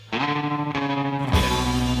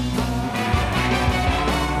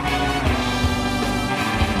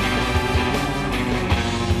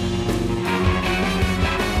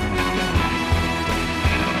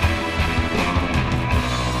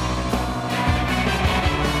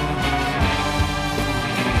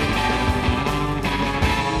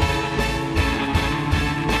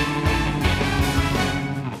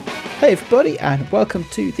Hey everybody, and welcome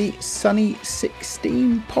to the Sunny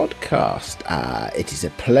 16 podcast. It is a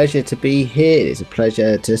pleasure to be here. It is a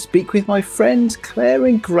pleasure to speak with my friends Claire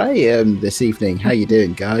and Graham this evening. How you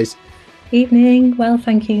doing, guys? Evening. Well,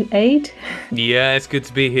 thank you, Aid. Yeah, it's good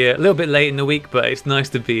to be here. A little bit late in the week, but it's nice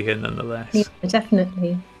to be here nonetheless. Yeah,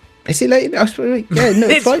 definitely. Is it late? Yeah, no,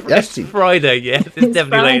 it's Friday. Yeah, it's definitely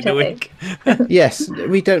Friday. late in the week. Yes,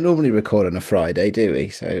 we don't normally record on a Friday, do we?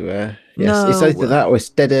 So yes, No. it's either that or it's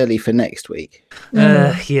dead early for next week.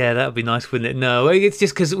 Yeah, that would be nice, wouldn't it? No, it's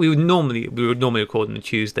just because we would normally record on a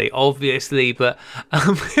Tuesday, obviously, but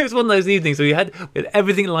it was one of those evenings where we had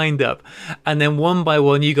everything lined up, and then one by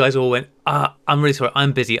one, you guys all went, I'm really sorry,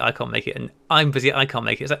 I'm busy, I can't make it, and I'm busy, I can't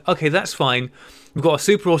make it. It's like, okay, that's fine. We've got a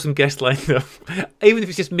super awesome guest lined up. Even if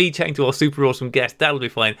it's just me chatting to our super awesome guest, that'll be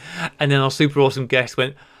fine. And then our super awesome guest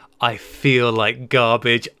went, I feel like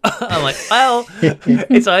garbage. I'm like, well,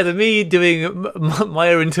 it's either me doing my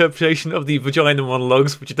own interpretation of the vagina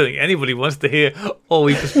monologues, which I don't think anybody wants to hear, or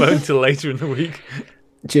we postpone till later in the week.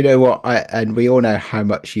 Do you know what? And we all know how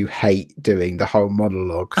much you hate doing the whole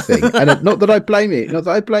monologue thing. And not that I blame you. Not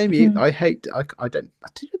that I blame you. I hate. I don't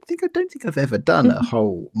think I've ever done a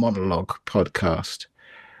whole monologue podcast.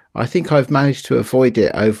 I think I've managed to avoid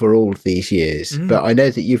it over all of these years. But I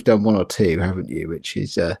know that you've done one or two, haven't you? Which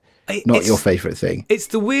is not your favourite thing. It's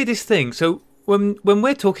the weirdest thing. So when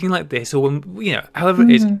we're talking like this, or when however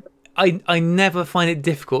it is. I never find it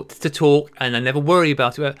difficult to talk, and I never worry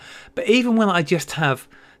about it. But even when I just have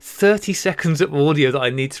 30 seconds of audio that I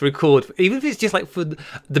need to record, even if it's just like for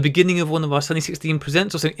the beginning of one of our Sunny 16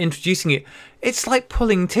 presents or something, introducing it, it's like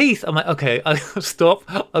pulling teeth. I'm like, okay, I stop.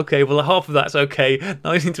 Okay, well, half of that's okay.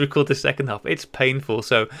 Now I need to record the second half. It's painful.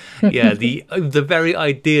 So, yeah, the very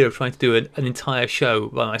idea of trying to do an entire show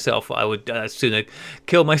by myself, I would sooner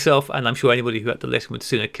kill myself, and I'm sure anybody who had to listen would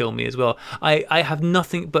sooner kill me as well. I have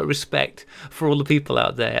nothing but respect for all the people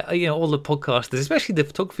out there, all the podcasters, especially the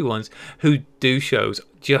photography ones, who do shows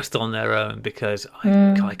just on their own, because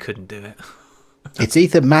I couldn't do it. It's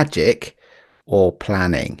either magic or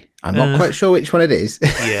planning. I'm not quite sure which one it is.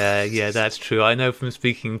 Yeah, that's true. I know from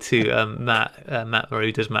speaking to Matt Murray,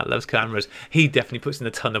 who does Matt Loves Cameras, he definitely puts in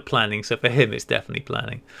a ton of planning. So for him, it's definitely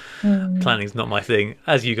planning. Planning's not my thing,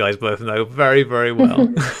 as you guys both know very, very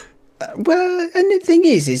well. Well, and the thing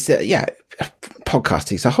is that,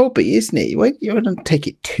 podcasting's a hobby, isn't it? You don't take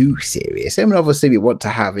it too serious. I mean, obviously, we want to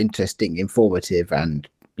have interesting, informative, and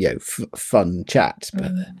fun chats,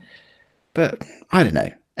 but I don't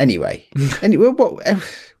know. Anyway,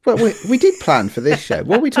 what we did plan for this show.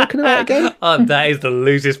 What are we talking about again? That is the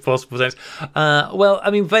loosest possible sense. Well, I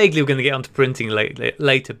mean, vaguely we're going to get onto printing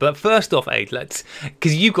later. But first off, Aid,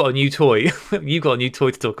 because you've got a new toy. You've got a new toy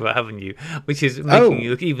to talk about, haven't you? Which is making you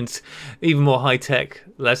look even more high tech.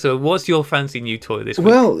 So, what's your fancy new toy this week?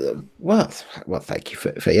 Well, thank you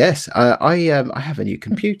for yes. I have a new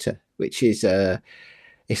computer, which is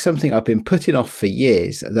it's something I've been putting off for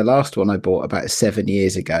years. The last one I bought about 7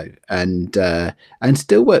 years ago, and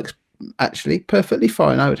still works actually perfectly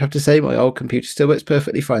fine. I would have to say my old computer still works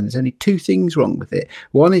perfectly fine. There's only two things wrong with it.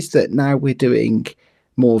 One is that now we're doing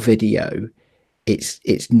more video.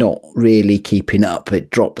 It's not really keeping up. It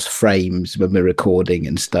drops frames when we're recording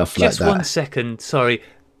and stuff like that. Just 1 second, sorry.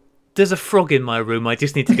 There's a frog in my room. I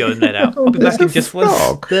just need to go and let out. I'll be back in just one.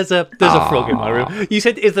 There's a frog in my room. You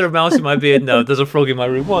said, "Is there a mouse in my beard?" No, there's a frog in my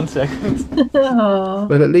room. 1 second.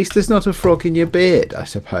 Well, at least there's not a frog in your beard, I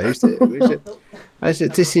suppose.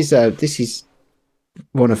 This is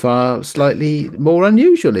one of our slightly more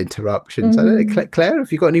unusual interruptions. I don't know, Claire,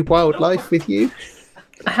 have you got any wildlife with you?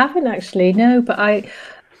 I haven't actually, no, but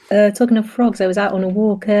talking of frogs, I was out on a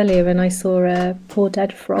walk earlier and I saw a poor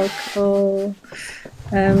dead frog. Well,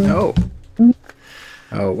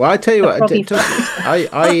 I tell you what, we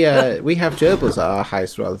have gerbils at our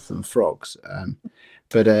house rather than frogs,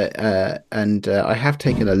 but I have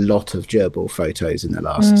taken a lot of gerbil photos in the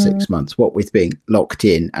last 6 months, what with being locked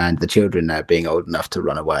in and the children now being old enough to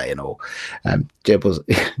run away and all.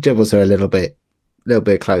 Gerbils are a little bit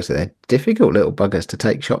closer. They're difficult little buggers to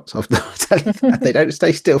take shots of. They don't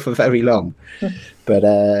stay still for very long. But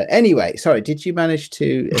anyway, sorry, did you manage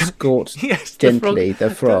to escort gently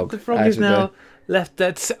the frog? The frog is now left.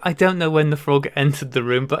 I don't know when the frog entered the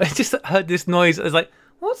room, but I just heard this noise. I was like,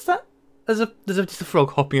 what's that? There's just a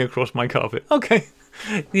frog hopping across my carpet. Okay.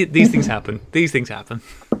 These things happen.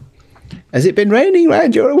 Has it been raining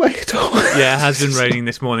around your way at all? Yeah, it has been raining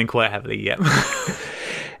this morning quite heavily, yeah.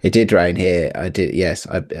 It did rain here. I did. Yes,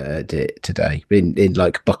 I did it today in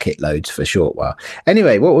like bucket loads for a short while.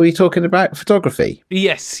 Anyway, what were we talking about? Photography.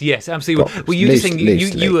 Yes, absolutely. Well, you were saying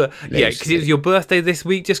you were because it was your birthday this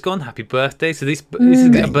week, just gone. Happy birthday! So this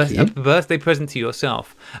is a birthday present to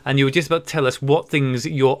yourself, and you were just about to tell us what things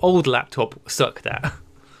your old laptop sucked at.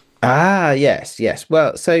 Yes.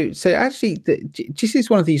 Well, so actually, this is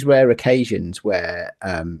one of these rare occasions where,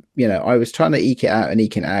 I was trying to eke it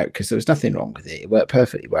out because there was nothing wrong with it. It worked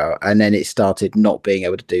perfectly well. And then it started not being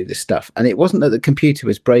able to do this stuff. And it wasn't that the computer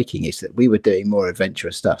was breaking, it's that we were doing more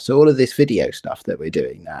adventurous stuff. So all of this video stuff that we're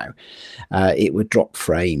doing now, it would drop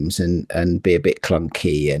frames and be a bit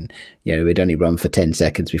clunky. And, we'd only run for 10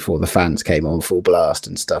 seconds before the fans came on full blast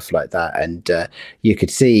and stuff like that. And you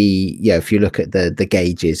could see, if you look at the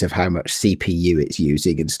gauges of how much CPU it's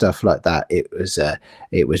using and stuff like that, it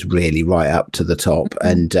was really right up to the top.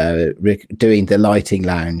 And doing the lighting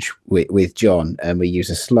lounge with John, and we use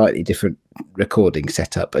a slightly different recording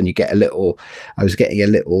setup, and I was getting a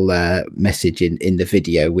little message in the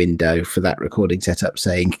video window for that recording setup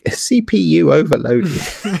saying CPU overloaded.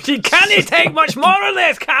 Can you take much more of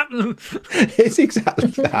this, Captain? It's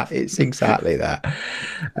exactly that.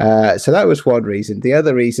 So that was one reason. The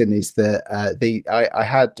other reason is that I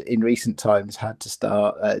had in recent times had to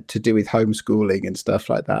start to do with homeschooling and stuff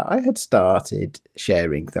like that. I had started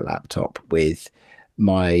sharing the laptop with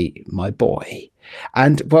my boy,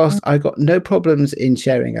 and whilst I got no problems in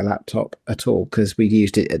sharing a laptop at all because we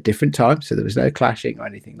used it at different times, so there was no clashing or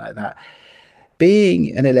anything like that,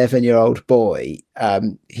 being an 11-year-old boy,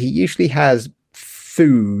 he usually has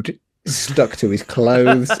food stuck to his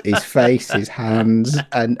clothes, his face, his hands,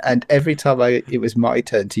 and every time it was my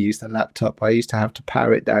turn to use the laptop, I used to have to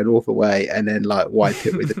power it down all the way and then like wipe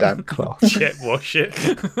it with a damp cloth. Jet wash it.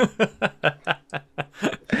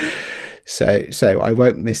 So I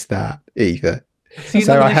won't miss that either.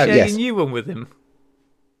 So I have a new one with him.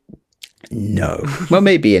 No, well,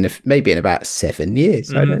 maybe in about 7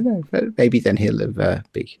 years. I don't know. Maybe then he'll have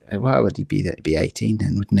well, would he be? That'd be 18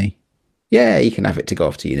 then, wouldn't he? Yeah, he can have it to go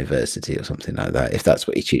off to university or something like that if that's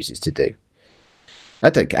what he chooses to do. I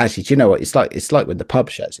don't actually. Do you know what it's like? It's like when the pub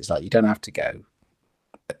shuts. It's like you don't have to go,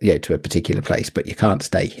 to a particular place, but you can't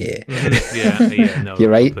stay here. Yeah. No,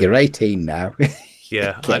 you're 18 now.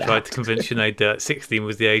 Yeah, I tried to convince Sinead that 16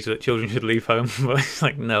 was the age that children should leave home, but it's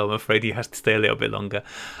like, no, I'm afraid he has to stay a little bit longer.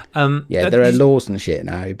 There are laws and shit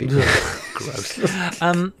now. Gross.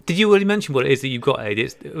 Did you already mention what it is that you've got,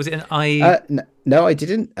 Aid? Was it an i? No, I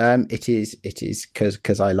didn't. It is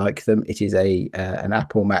because I like them. It is an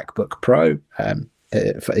Apple MacBook Pro.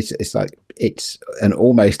 It's an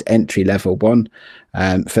almost entry level one.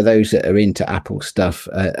 For those that are into Apple stuff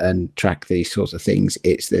and track these sorts of things,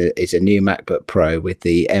 it's a new MacBook Pro with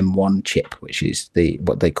the M1 chip, which is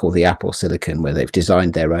what they call the Apple Silicon, where they've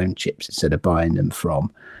designed their own chips instead of buying them from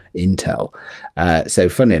Intel. So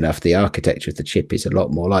funnily enough, the architecture of the chip is a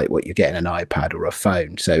lot more like what you get in an iPad or a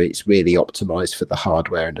phone. So it's really optimized for the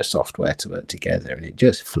hardware and the software to work together, and it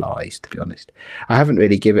just flies, to be honest. I haven't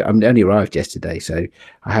really I'm only arrived yesterday, so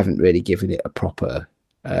I haven't really given it a proper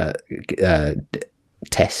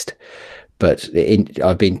test, but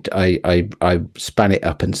I span it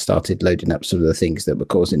up and started loading up some of the things that were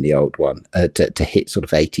causing the old one to hit sort of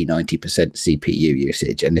 80-90% CPU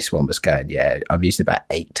usage, and this one was going, I've used about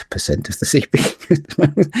 8% of the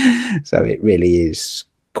CPU. So it really is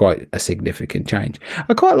quite a significant change.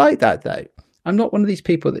 I quite like that though. I'm not one of these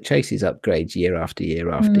people that chases upgrades year after year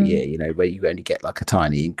after year, where you only get like a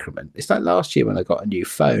tiny increment. It's like last year when I got a new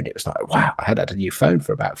phone, it was like, wow, I had a new phone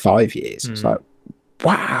for about 5 years. It's like,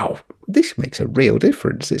 wow, this makes a real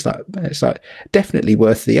difference. It's like definitely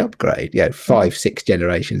worth the upgrade. 5-6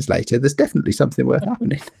 generations later, there's definitely something worth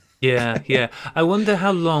happening. Yeah. I wonder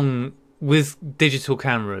how long, with digital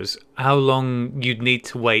cameras, how long you'd need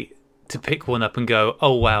to wait to pick one up and go,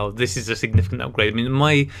 oh wow, this is a significant upgrade. I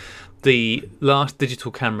mean, the last digital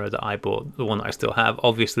camera that I bought, the one that I still have,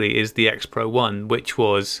 obviously is the X Pro 1, which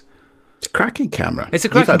was... It's a cracking camera. It's a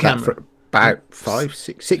cracking camera. About 5,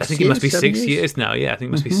 6 years. I think it must be 6 years now. Yeah, I think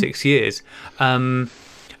it must be 6 years. And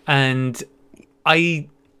I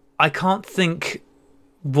can't think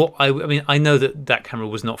what I mean. I know that camera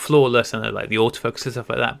was not flawless, and like the autofocus and stuff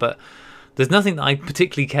like that, but there's nothing that I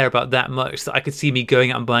particularly care about that much that I could see me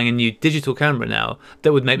going out and buying a new digital camera now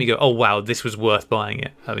that would make me go, oh wow, this was worth buying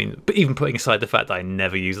it. I mean, but even putting aside the fact that I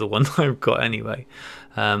never use the one I've got anyway.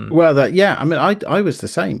 I mean, I was the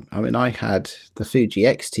same. I mean, I had the Fuji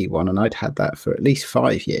X-T1 and I'd had that for at least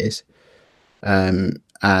 5 years. And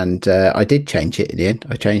I did change it in the end.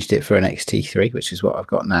 I changed it for an X-T3, which is what I've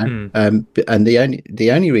got now. And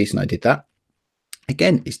the only reason I did that,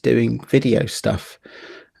 again, is doing video stuff.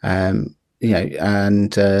 And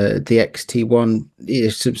the XT1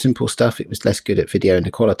 is some simple stuff. It was less good at video and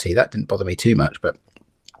the quality. That didn't bother me too much, but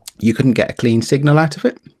you couldn't get a clean signal out of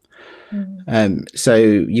it. So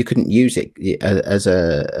you couldn't use it as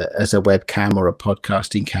a webcam or a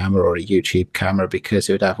podcasting camera or a YouTube camera because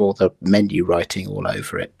it would have all the menu writing all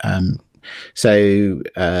over it. So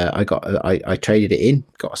I traded it in,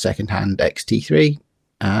 got a second-hand XT3,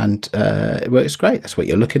 and it works great. That's what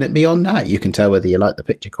you're looking at me on now. You can tell whether you like the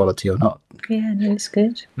picture quality or not. Yeah, no, it's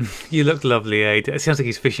good. You look lovely, Aid. It sounds like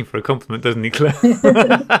he's fishing for a compliment, doesn't he, Claire?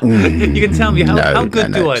 You can tell me how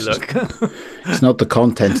good do I look? It's not the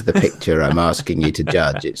content of the picture I'm asking you to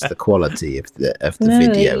judge. It's the quality of the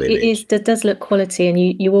video image. It does look quality, and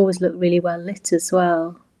you always look really well lit as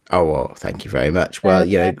well. Oh, well, thank you very much. Well,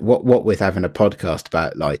 what with having a podcast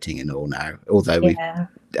about lighting and all now, although we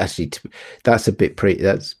actually that's a bit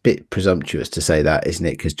presumptuous to say that, isn't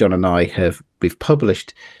it? Because John and I we've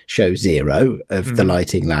published show 0 of the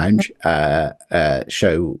Lighting Lounge.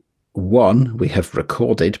 Show 1 we have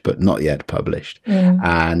recorded but not yet published,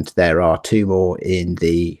 and there are 2 more in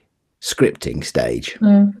the scripting stage.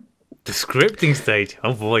 The scripting stage.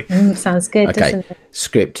 Oh boy, sounds good. Okay, doesn't it?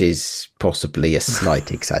 Script is possibly a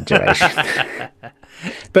slight exaggeration,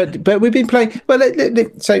 but we've been playing. Well,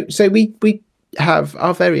 so we have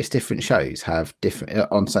our various different shows have different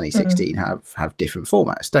on Sunny 16 have different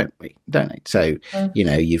formats, don't they? So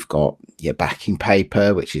you've got your backing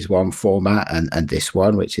paper, which is one format, and this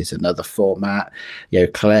one, which is another format.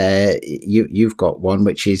 Claire, you've got one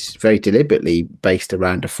which is very deliberately based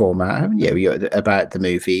around a format, haven't you? You're about the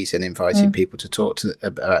movies and inviting people to talk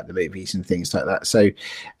about the movies and things like that. So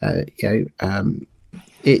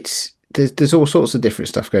there's all sorts of different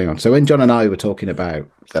stuff going on. So when John and I were talking about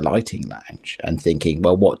the Lighting Lounge and thinking,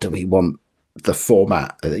 well, what do we want the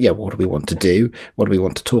format? What do we want to do? What do we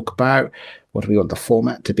want to talk about? What do we want the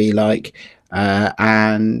format to be like?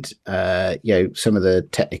 And some of the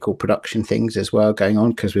technical production things as well going on,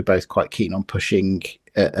 because we're both quite keen on pushing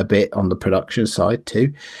a bit on the production side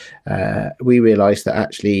too. We realised that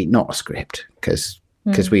actually not a script, because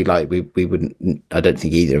we wouldn't, I don't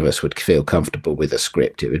think either of us would feel comfortable with a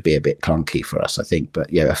script. It would be a bit clunky for us, I think,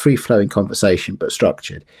 but a free flowing conversation, but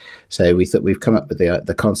structured. So we thought we've come up with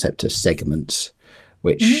the concept of segments,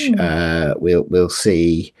 which we'll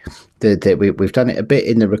see that we've done it a bit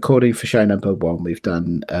in the recording for show number 1. We've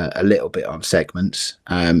done a little bit on segments.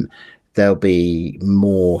 There'll be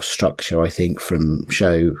more structure, I think, from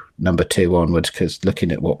show number 2 onwards, because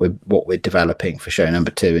looking at what we're developing for show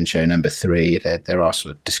number 2 and show number 3, there are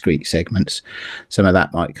sort of discrete segments. Some of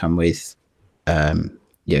that might come with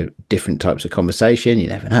different types of conversation. You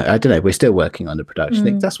never know. I don't know. We're still working on the production. I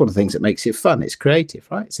think that's one of the things that makes it fun. It's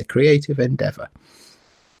creative, right? It's a creative endeavor.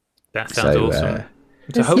 That sounds awesome.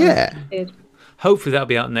 Hopefully that'll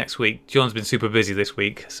be out next week. John's been super busy this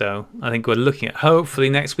week, so I think we're looking at hopefully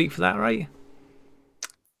next week for that, right?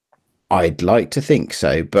 I'd like to think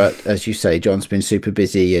so, but as you say, John's been super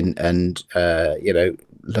busy, and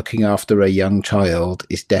looking after a young child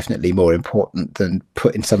is definitely more important than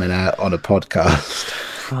putting something out on a podcast.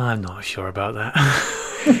 I'm not sure about that.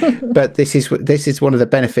 But this is one of the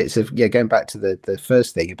benefits of going back to the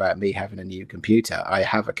first thing about me having a new computer. I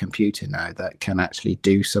have a computer now that can actually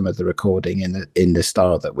do some of the recording in the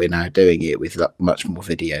style that we're now doing it with, much more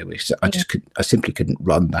video, which I simply couldn't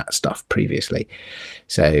run that stuff previously.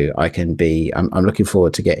 So I'm looking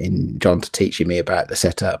forward to getting John to teaching me about the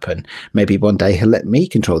setup, and maybe one day he'll let me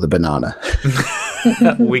control the banana.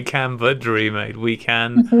 We can but dream, mate. We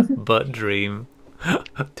can but dream.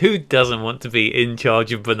 Who doesn't want to be in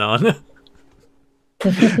charge of banana?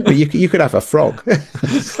 But you could have a frog.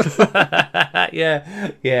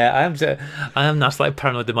 Yeah. I am now slightly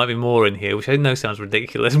paranoid there might be more in here, which I know sounds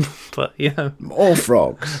ridiculous, but more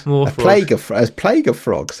frogs. A plague of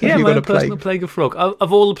frogs. Yeah, my own personal plague of frog.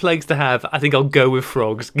 Of all the plagues to have, I think I'll go with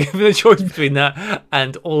frogs. Given the choice between that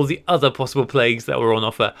and all the other possible plagues that were on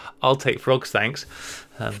offer, I'll take frogs, thanks.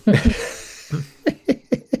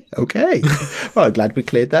 Okay. Well, I'm glad we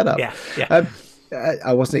cleared that up. Yeah.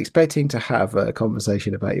 I wasn't expecting to have a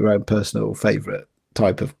conversation about your own personal favourite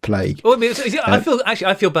type of plague. Oh,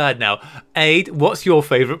 I feel bad now. Aid, what's your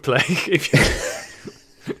favourite plague?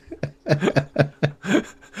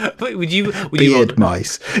 Beard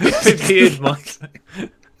mice. Beard mice.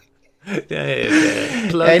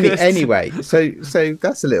 Anyway, so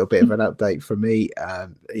that's a little bit of an update from me.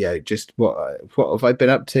 Just what have I been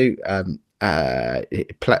up to?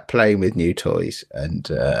 Playing with new toys and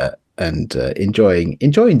enjoying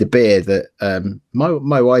the beer that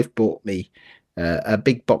my wife bought me a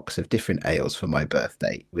big box of different ales for my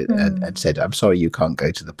birthday and said, I'm sorry you can't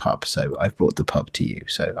go to the pub, so I've brought the pub to you.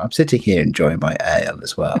 So I'm sitting here enjoying my ale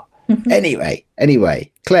as well. Anyway,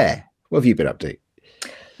 Claire, what have you been up to?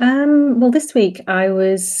 Well, this week I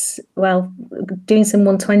was doing some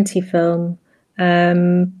 120 film.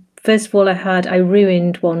 First of all, I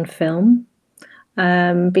ruined one film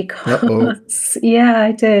because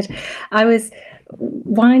I did. I was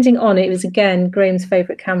winding on. It was again Graham's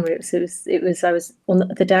favourite camera. It was. I was on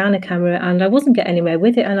the Diana camera, and I wasn't getting anywhere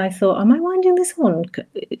with it. And I thought, am I winding this on?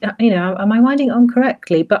 Am I winding it on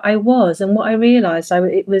correctly? But I was. And what I realised,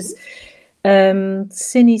 it was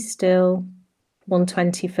Cine Still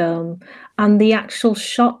 120 film, and the actual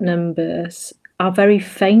shot numbers are very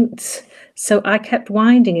faint. So I kept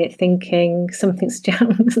winding it, thinking something's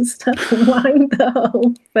jammed and stuff, and wind the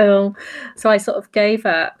whole film. So I sort of gave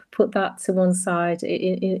up, put that to one side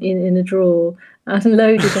in a drawer, and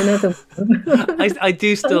loaded another one. I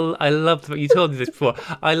love the fact you told me this before.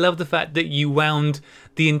 I love the fact that you wound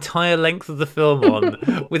the entire length of the film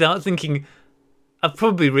on without thinking, I've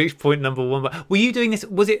probably reached point number one. But were you doing this?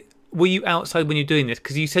 Were you outside when you were doing this?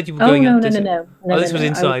 Because you said you were going out. No. This was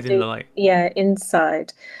inside in the light. Yeah,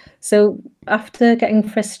 inside. So after getting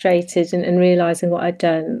frustrated and realising what I'd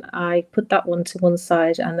done, I put that one to one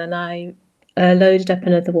side, and then I loaded up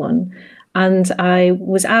another one. And I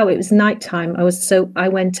was out. It was nighttime. I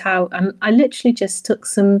went out, and I literally just took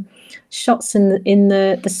some shots in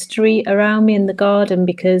the street around me in the garden,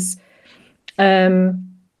 because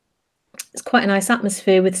it's quite a nice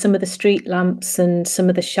atmosphere with some of the street lamps and some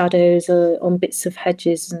of the shadows on bits of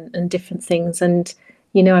hedges and different things. And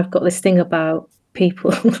I've got this thing about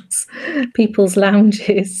people's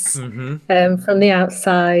lounges from the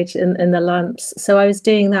outside and the lamps. So I was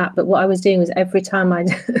doing that, but what I was doing was every time I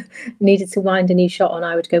needed to wind a new shot on,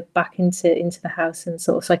 I would go back into the house and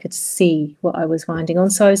so I could see what I was winding on.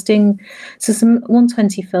 So I was doing some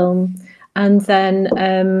 120 film, and then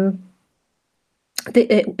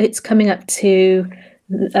it's coming up to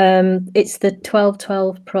it's the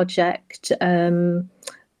 12/12 project.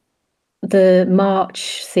 The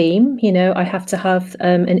March theme, I have to have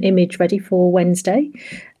an image ready for Wednesday,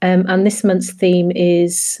 and this month's theme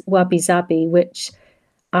is Wabi Sabi, which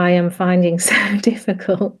I am finding so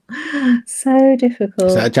difficult. Is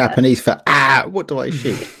that Japanese for what do I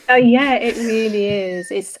shoot? Yeah, it really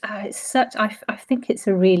is. It's such. I think it's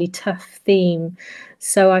a really tough theme.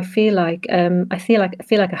 So I feel like I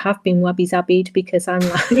have been wabi sabied, because I'm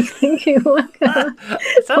like thinking,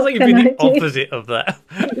 it sounds like you've been the opposite of that.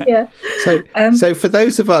 Yeah. So for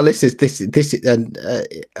those of our listeners, this and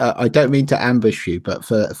I don't mean to ambush you, but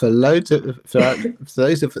for those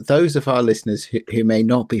of our listeners who may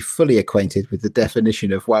not be fully acquainted with the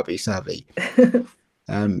definition of wabi sabi,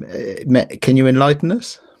 can you enlighten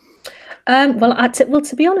us?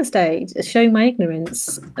 To be honest, Aid, showing my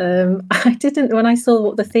ignorance, I didn't. When I saw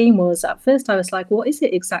what the theme was, at first I was like, "What is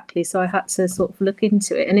it exactly?" So I had to sort of look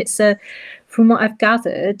into it, and it's from what I've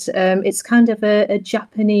gathered, it's kind of a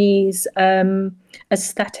Japanese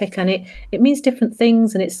aesthetic, and it means different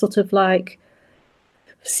things, and it's sort of like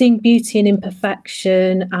seeing beauty and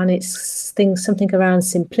imperfection, and it's something around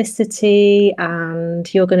simplicity.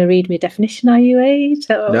 And you're going to read me a definition, are you, Aid?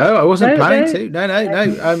 No, I wasn't planning to.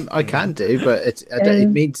 No. I can do, but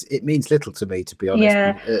it means little to me, to be honest.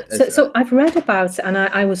 Yeah. So I've read about it, and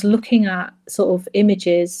I was looking at sort of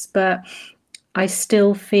images, but I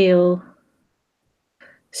still feel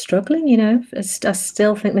struggling. I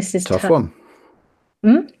still think this is tough one.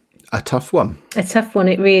 A tough one. A tough one.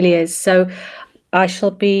 It really is. So I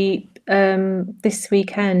shall be this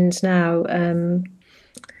weekend now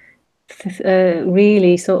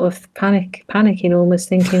really sort of panicking, almost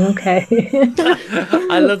thinking, okay.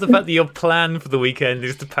 I love the fact that your plan for the weekend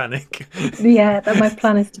is to panic. Yeah, that my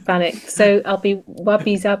plan is to panic. So I'll be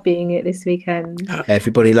wabi sabiing it this weekend.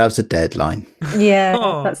 Everybody loves a deadline. Yeah,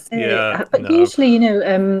 that's it. Yeah, but usually,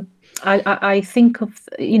 I think of,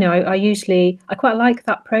 I quite like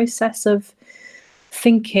that process of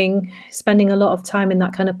thinking, spending a lot of time in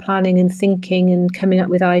that kind of planning and thinking and coming up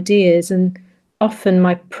with ideas. And often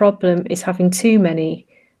my problem is having too many.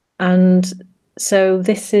 And so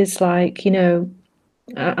this is like,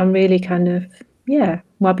 I'm really kind of,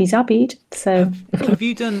 wabi sabied. So have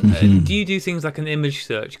you done, do you do things like an image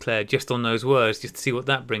search, Claire, just on those words, just to see what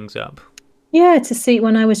that brings up? Yeah, to see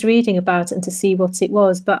when I was reading about it and to see what it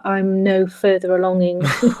was, but I'm no further along in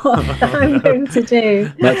what I'm going to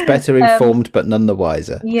do. Much better informed, but none the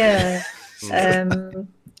wiser. Yeah, I'm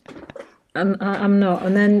not.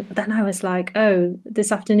 And then I was like, oh,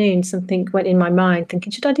 this afternoon something went in my mind,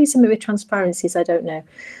 thinking, should I do something with transparencies? I don't know,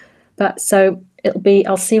 but so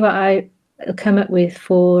I'll see what I come up with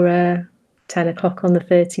for 10 o'clock on the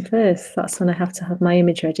 31st. That's when I have to have my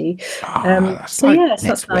image ready. That's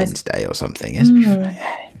next Wednesday or something.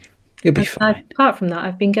 You'll be fine. Apart from that,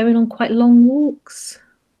 I've been going on quite long walks.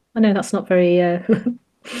 I know that's not very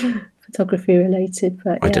photography related,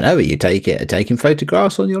 but I don't know. Are you taking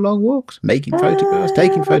photographs on your long walks? Making photographs?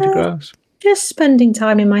 Taking photographs? Just spending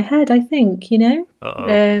time in my head, I think,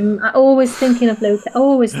 I'm always thinking of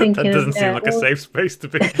always thinking that doesn't seem like a safe space to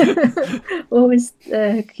be. Always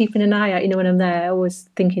keeping an eye out, when I'm there. I always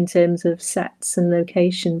think in terms of sets and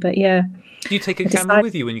location. But yeah. Do you take a camera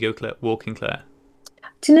with you when you go walking, Claire?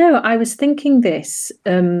 Do you know, I was thinking this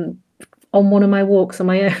on one of my walks on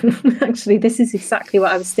my own. Actually, this is exactly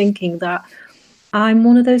what I was thinking, that I'm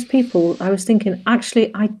one of those people. I was thinking, actually,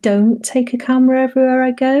 I don't take a camera everywhere I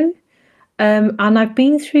go. And I've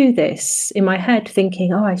been through this in my head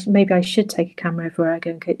thinking, maybe I should take a camera everywhere I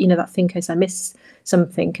go. That thing in case I miss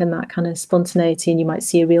something, and that kind of spontaneity, and you might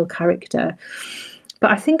see a real character. But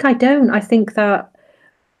I think I don't. I think that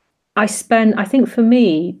I think for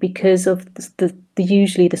me, because of the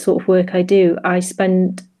usually the sort of work I do, I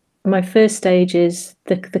spend my first stage is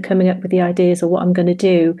the coming up with the ideas of what I'm going to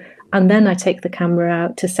do. And then I take the camera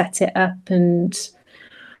out to set it up and,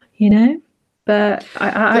 But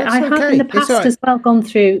I have in the past as well gone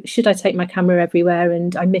through, should I take my camera everywhere?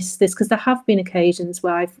 And I missed this, because there have been occasions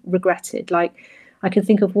where I've regretted. Like, I can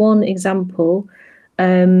think of one example,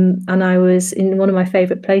 and I was in one of my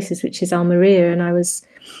favourite places, which is Almeria, and I was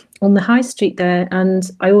on the high street there,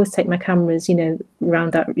 and I always take my cameras,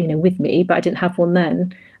 around that, with me, but I didn't have one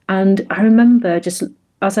then. And I remember just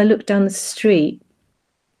as I looked down the street,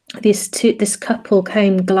 this couple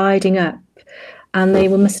came gliding up. And they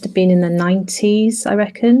must have been in the 90s, I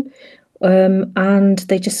reckon. And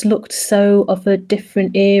they just looked so of a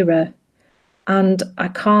different era. And I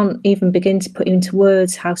can't even begin to put into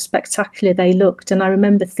words how spectacular they looked. And I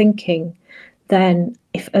remember thinking then,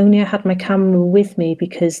 if only I had my camera with me,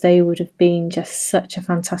 because they would have been just such a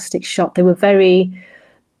fantastic shot.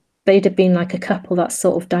 They'd have been like a couple that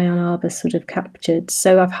sort of Diane Arbus would have captured.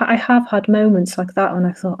 So I have had moments like that when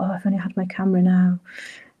I thought, I've only had my camera now.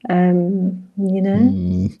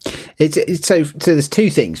 It's so there's two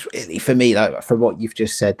things really for me, like from what you've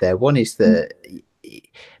just said there. One is that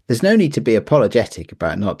there's no need to be apologetic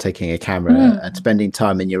about not taking a camera and spending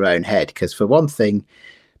time in your own head, because for one thing,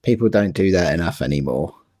 people don't do that enough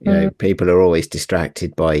anymore. People are always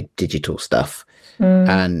distracted by digital stuff,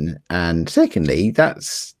 and secondly,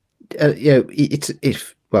 that's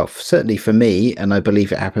well, certainly for me, and I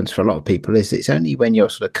believe it happens for a lot of people, is it's only when you're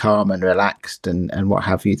sort of calm and relaxed and what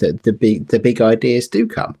have you that the big ideas do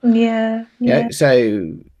come. Yeah.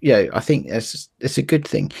 So I think it's a good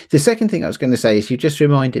thing. The second thing I was going to say is you just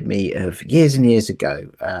reminded me of years and years ago.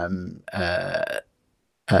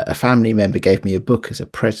 A family member gave me a book as a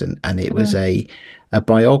present, and it was a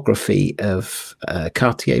biography of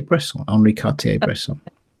Cartier-Bresson, Henri Cartier-Bresson.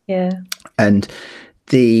 Yeah. And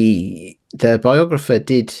the biographer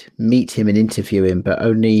did meet him and interview him, but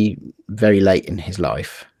only very late in his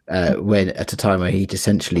life, when at a time where he'd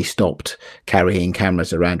essentially stopped carrying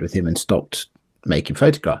cameras around with him and stopped making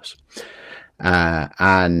photographs. He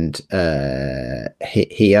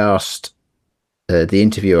asked, the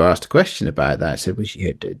interviewer asked a question about that. Said,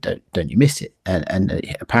 don't you miss it? And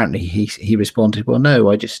apparently he responded, well, no,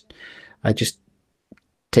 I just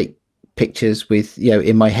take pictures with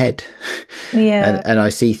in my head, and I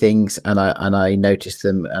see things and I notice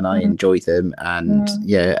them and I enjoy them, and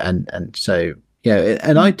and so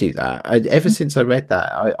and I do that. Ever since I read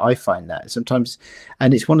that, I find that sometimes,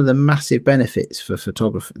 and it's one of the massive benefits for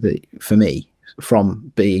photography for me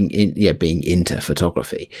from being into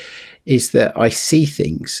photography, is that I see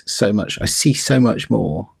things so much. I see so much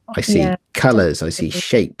more. I see colors, I see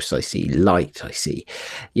shapes, I see light, I see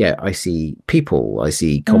people, I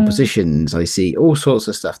see compositions, I see all sorts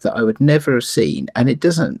of stuff that I would never have seen. And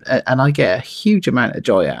and I get a huge amount of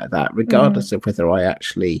joy out of that, regardless of whether I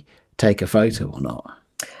actually take a photo or not.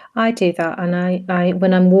 I do that, and I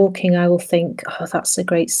when I'm walking, I will think, that's a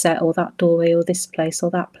great set, or that doorway, or this place,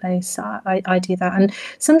 or that place. I do that. And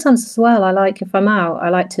sometimes as well, if I'm out, I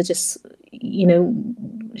like to just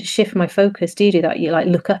shift my focus. Do you do that? You like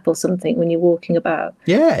look up or something when you're walking about?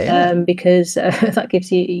 Because that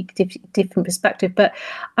gives you a different perspective. But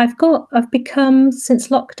I've become, since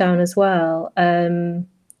lockdown as well,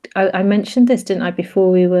 I mentioned this, didn't I,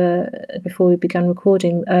 before we began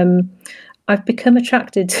recording. I've become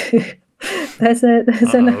attracted to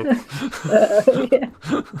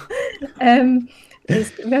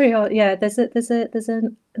It's very odd. Yeah, there's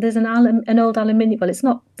an old aluminium. Well, it's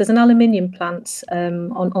not. There's an aluminium plant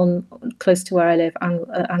on close to where I live,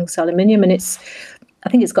 Angus Aluminium, and I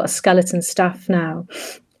think it's got a skeleton staff now.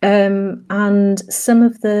 And some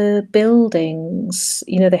of the buildings,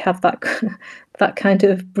 they have that kind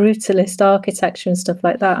of brutalist architecture and stuff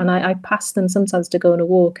like that. And I pass them sometimes to go on a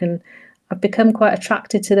walk, and I've become quite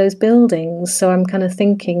attracted to those buildings. So I'm kind of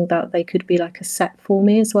thinking that they could be like a set for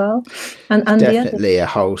me as well. And definitely a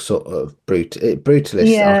whole sort of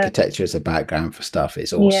brutalist architecture as a background for stuff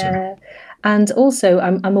is awesome. Yeah. And also,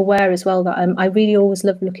 I'm aware as well that I really always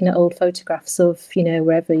love looking at old photographs of,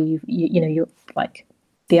 wherever you're like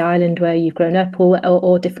the island where you've grown up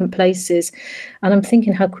or different places. And I'm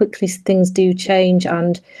thinking how quickly things do change.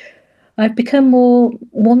 And I've become more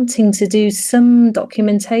wanting to do some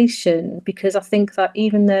documentation, because I think that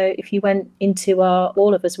even though if you went into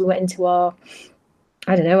all of us, we went into our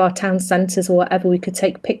town centres or whatever, we could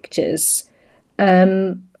take pictures.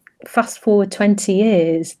 Fast forward 20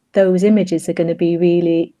 years, those images are going to be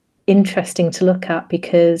really interesting to look at,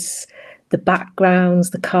 because the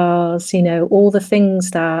backgrounds, the cars, all the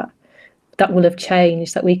things that will have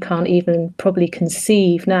changed that we can't even probably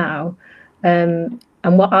conceive now. And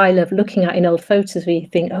what I love looking at in old photos, where you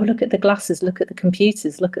think, oh, look at the glasses, look at the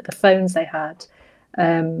computers, look at the phones they had.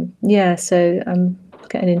 So I'm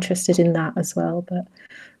getting interested in that as well. But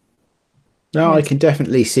no, I can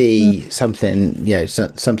definitely see something,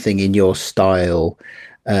 something in your style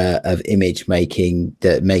of image making,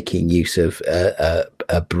 that making use of a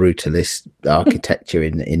brutalist architecture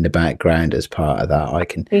in the background as part of that. I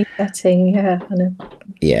can resetting, I know.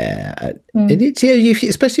 Yeah, and it's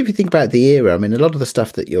especially if you think about the era. I mean, a lot of the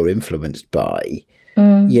stuff that you're influenced by,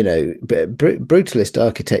 brutalist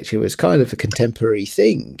architecture was kind of a contemporary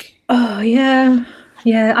thing. Oh yeah.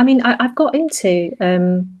 I mean, I've got into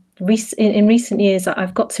in recent years,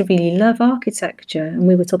 I've got to really love architecture, and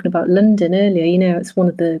we were talking about London earlier. It's one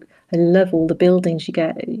of I love all the buildings you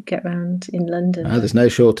get around in London. Oh, there's no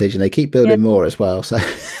shortage, and they keep building more as well. So,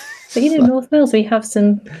 but North Wales, we have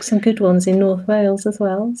some good ones in North Wales as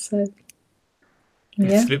well. So,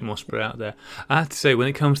 it's a bit more spread out there. I have to say, when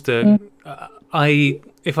it comes to,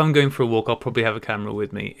 if I'm going for a walk, I'll probably have a camera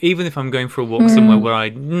with me. Even if I'm going for a walk somewhere where I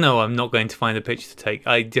know I'm not going to find a picture to take,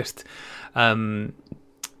 I just.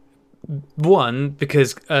 One,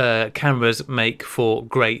 because cameras make for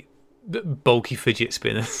great bulky fidget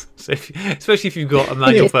spinners. So especially if you've got a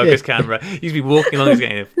manual focus camera, you'd be walking along and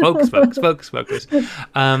going, focus.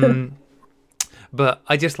 But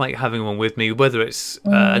I just like having one with me, whether it's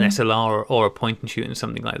an SLR or a point and shoot and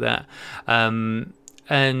something like that. And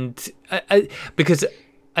because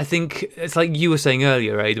I think it's like you were saying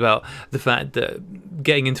earlier, Aid, about the fact that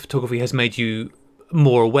getting into photography has made you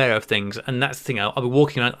more aware of things, and that's the thing. I'll be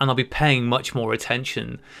walking around and I'll be paying much more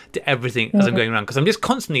attention to everything as I'm going around, because I'm just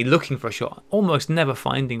constantly looking for a shot, almost never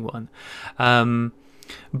finding one.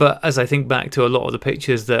 But as I think back to a lot of the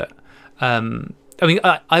pictures that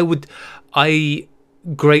I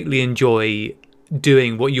greatly enjoy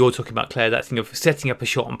doing what you're talking about, Claire, that thing of setting up a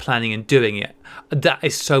shot and planning and doing it. That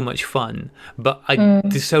is so much fun, but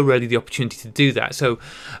there's so rarely the opportunity to do that. So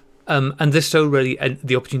and there's so rarely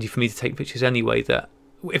the opportunity for me to take pictures anyway, that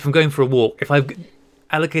if I'm going for a walk, if I've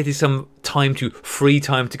allocated some free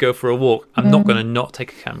time to go for a walk, I'm not going to not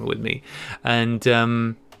take a camera with me. And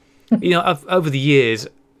over the years,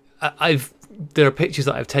 there are pictures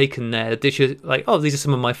that I've taken there that are like, oh, these are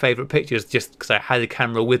some of my favourite pictures, just because I had a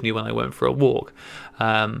camera with me when I went for a walk.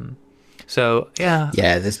 So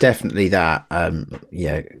there's definitely that.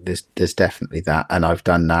 There's definitely that, and I've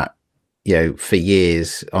done that for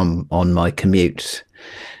years on my commute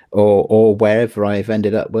or wherever I've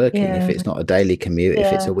ended up working. If it's not a daily commute,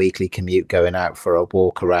 if it's a weekly commute, going out for a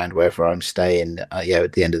walk around wherever I'm staying,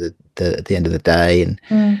 at the end of the day. And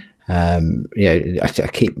I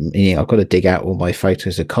keep, I've got to dig out all my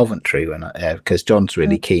photos of Coventry because John's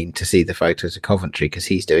really keen to see the photos of Coventry, because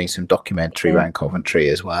he's doing some documentary around Coventry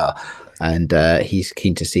as well, and he's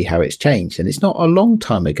keen to see how it's changed. And it's not a long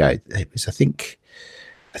time ago. It was, I think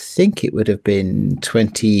it would have been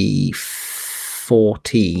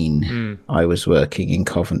 2014. I was working in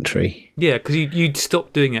Coventry. Yeah, because you'd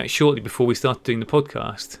stopped doing it shortly before we started doing the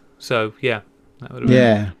podcast. So that would have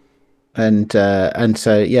been. And so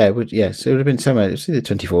so it would have been somewhere. It was either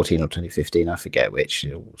 2014 or 2015. I forget which.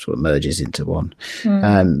 It sort of merges into one.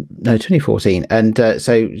 No, 2014. And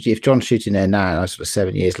so if John's shooting there now, sort of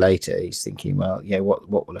 7 years later, he's thinking, well,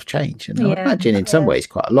 what will have changed? And I imagine in some ways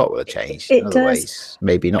quite a lot will have changed. In other ways,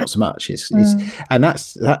 maybe not so much. And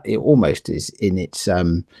that it almost is in its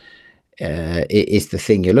is the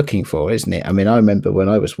thing you're looking for, isn't it? I mean, I remember when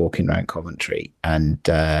I was walking around Coventry, and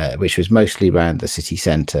which was mostly around the city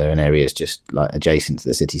centre and areas just like adjacent to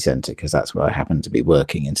the city centre, because that's where I happened to be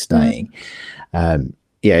working and staying.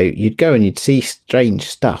 You'd go and you'd see strange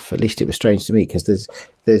stuff. At least it was strange to me, because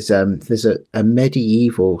there's a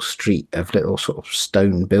medieval street of little sort of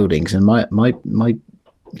stone buildings, and my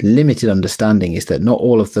limited understanding is that not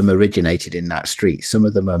all of them originated in that street. Some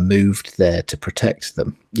of them are moved there to protect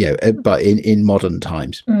them, but in modern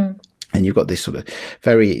times. And you've got this sort of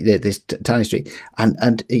this tiny street,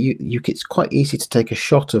 and it's quite easy to take a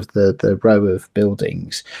shot of the row of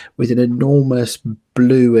buildings with an enormous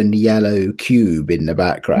blue and yellow cube in the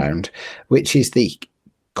background, which is the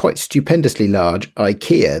quite stupendously large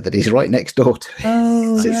IKEA that is right next door to it.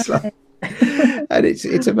 Oh, It's like, and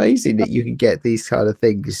it's amazing that you can get these kind of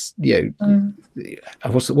things.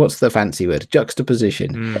 What's the fancy word?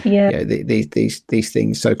 Juxtaposition. These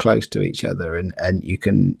things so close to each other, and you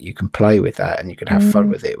can play with that, and you can have fun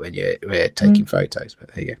with it when we're taking photos.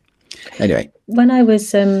 But there you go. Anyway, when I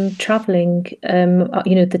was traveling,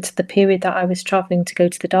 the period that I was traveling to go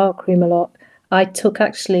to the darkroom a lot, I took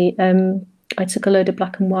a load of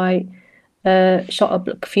black and white. Shot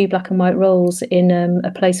a few black and white rolls in a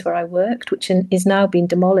place where I worked, which is now been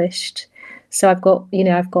demolished. So I've got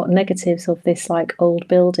negatives of this like old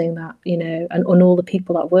building that, and on all the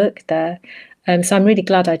people that worked there. So I'm really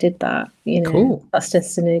glad I did that. Cool. That's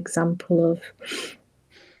just an example of,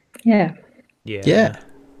 Yeah.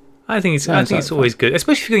 I think it's always good,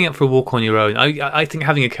 especially if you're going out for a walk on your own. I think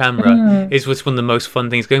having a camera is one of the most fun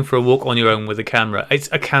things. Going for a walk on your own with a camera.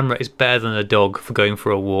 A camera is better than a dog for going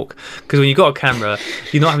for a walk, because when you've got a camera,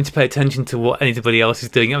 you're not having to pay attention to what anybody else is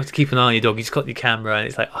doing. You don't have to keep an eye on your dog. You just got your camera, and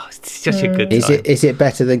it's like, it's just a good time. Is it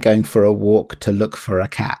better than going for a walk to look for a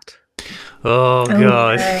cat? Oh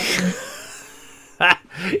God.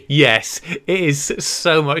 Yes, it is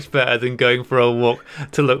so much better than going for a walk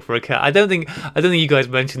to look for a cat. I don't think you guys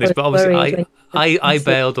mentioned this, but obviously I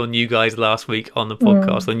bailed on you guys last week on the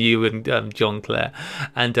podcast, on you and John Clare,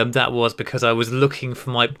 and that was because I was looking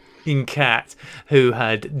for my cat who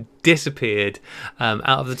had disappeared. Out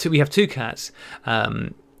of the two, we have two cats.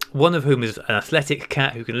 One of whom is an athletic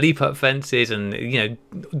cat who can leap up fences and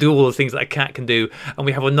do all the things that a cat can do, and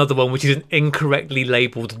we have another one which is an incorrectly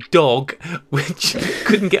labelled dog, which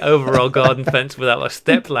couldn't get over our garden fence without a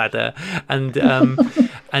step ladder,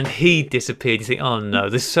 and he disappeared. You think, oh no,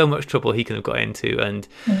 there's so much trouble he can have got into. And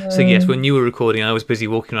so yes, when you were recording, I was busy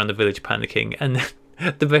walking around the village panicking, and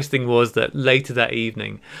the best thing was that later that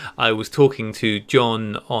evening I was talking to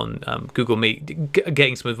John on Google Meet,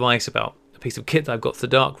 getting some advice about piece of kit that I've got for the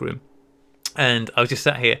darkroom, and I was just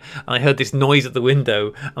sat here and I heard this noise at the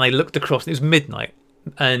window, and I looked across and it was midnight,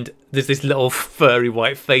 and there's this little furry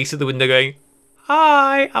white face at the window going,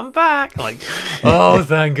 "Hi, I'm back." I'm like, oh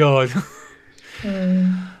thank God.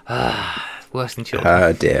 Worse than children.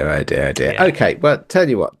 Oh dear. Yeah. Okay, well, tell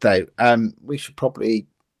you what though, we should probably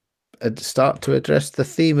start to address the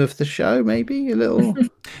theme of the show, maybe a little.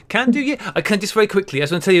 Can do, yeah. I can just very quickly. I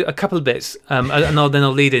just want to tell you a couple of bits, and then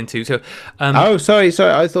I'll lead into. So, sorry.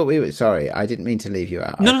 I thought we were sorry. I didn't mean to leave you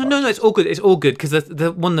out. No. It's all good. It's all good, because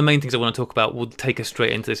the one of the main things I want to talk about will take us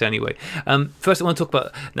straight into this anyway. First, I want to talk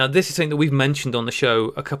about, now this is something that we've mentioned on the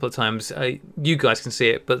show a couple of times. You guys can see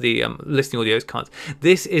it, but the listening audios can't.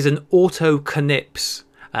 This is an auto Knips.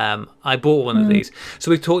 I bought one of these, so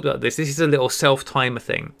we've talked about this. This is a little self-timer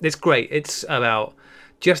thing. It's great. It's about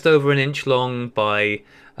just over an inch long by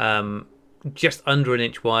just under an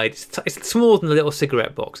inch wide. It's smaller than a little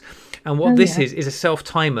cigarette box, and what this is a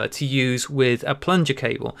self-timer to use with a plunger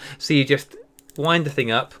cable. So you just wind the thing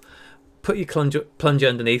up, put your plunger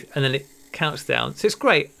underneath, and then it counts down. So it's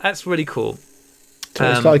great. That's really cool. So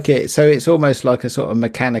it's like it's almost like a sort of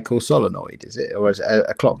mechanical solenoid, is it, or is it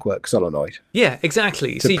a clockwork solenoid? Yeah,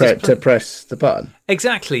 exactly. To press the button.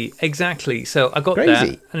 Exactly. So I got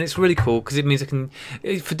that, and it's really cool because it means I can,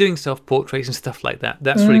 for doing self-portraits and stuff like that.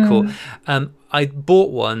 That's really cool. I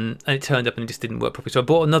bought one and it turned up and it just didn't work properly. So I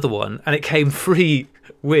bought another one and it came free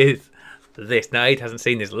with this. Now, Aid hasn't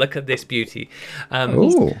seen this. Look at this beauty.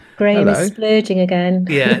 Graham is splurging again.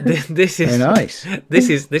 Yeah, this is very nice. This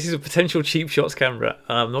is a potential cheap shots camera.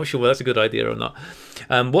 I'm not sure whether that's a good idea or not.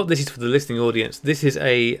 What this is for the listening audience, this is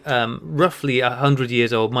a roughly 100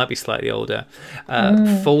 years old, might be slightly older,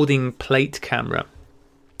 folding plate camera.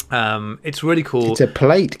 It's really cool. It's a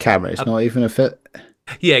plate camera. It's not even a fit.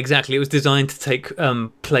 Yeah, exactly. It was designed to take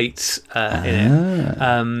plates in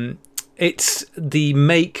it. It's the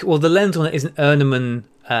make, well, the lens on it is an Ernemann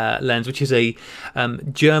lens, which is a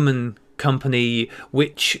German company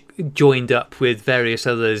which joined up with various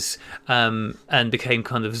others and became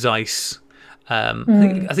kind of Zeiss.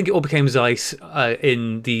 I think it all became Zeiss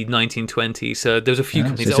in the 1920s. So there was a few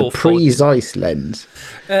companies so it's that all a pre-Zeiss lens.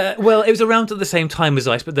 Well, it was around at the same time as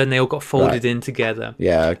Zeiss, but then they all got folded in together.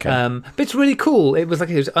 Yeah, okay. But it's really cool. It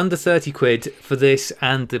was under 30 quid for this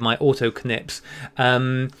and my Auto Knips,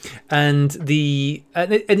 and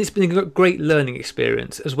it's been a great learning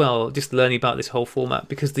experience as well. Just learning about this whole format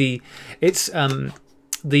because the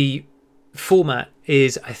format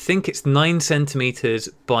is, I think it's 9 centimeters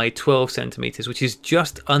by 12 centimeters, which is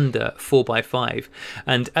just under 4x5.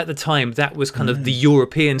 And at the time, that was kind of the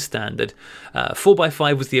European standard.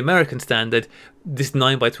 4x5 was the American standard. This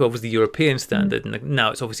 9x12 was the European standard. And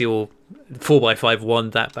now it's obviously all 4x5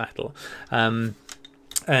 won that battle. And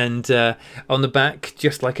on the back,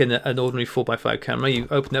 just like in an ordinary 4x5 camera, you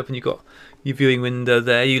open up and you've got your viewing window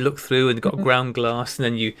there. You look through and you've got ground glass, and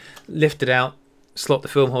then you lift it out, slot the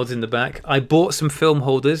film holders in the back. I bought some film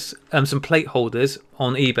holders, some plate holders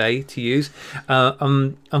on eBay to use.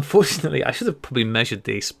 Unfortunately, I should have probably measured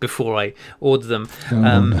these before I ordered them.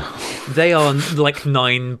 They are like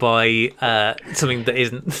 9 by something that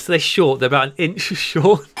isn't. They're short. They're about an inch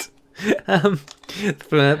short.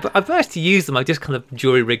 But I've managed to use them. I just kind of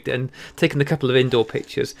jury-rigged it and taken a couple of indoor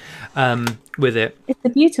pictures with it. It's a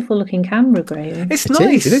beautiful looking camera, Graham. It's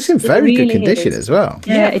nice. It looks in very good condition as well.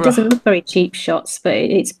 Yeah, it doesn't look very cheap shots, but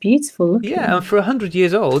it's beautiful looking. Yeah, and for 100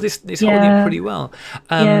 years old, it's holding up pretty well.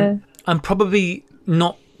 I'm probably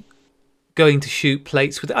not going to shoot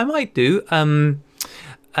plates with it. I might do.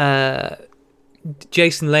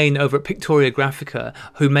 Jason Lane over at Pictoria Graphica,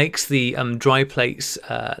 who makes the dry plates,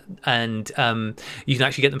 and you can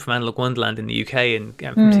actually get them from Analog Wonderland in the UK and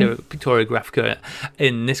from Pictoria Graphica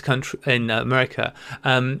in this country, in America.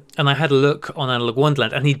 And I had a look on Analog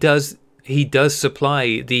Wonderland, and he does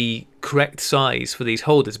supply the correct size for these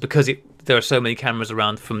holders because there are so many cameras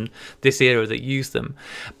around from this era that use them.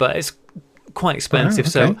 But it's quite expensive,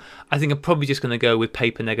 so I think I'm probably just going to go with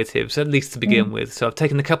paper negatives, at least to begin with. So I've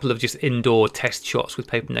taken a couple of just indoor test shots with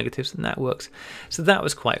paper negatives, and that works. So that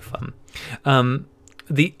was quite fun.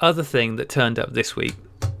 The other thing that turned up this week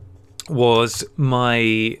was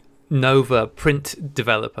my Nova print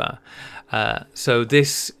developer. So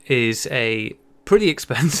this is a pretty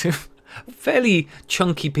expensive, fairly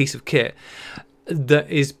chunky piece of kit that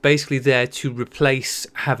is basically there to replace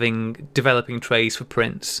having developing trays for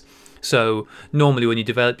prints. So normally when you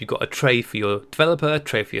develop, you've got a tray for your developer, a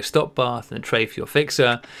tray for your stop bath, and a tray for your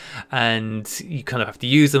fixer, and you kind of have to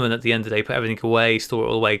use them, and at the end of the day put everything away, store it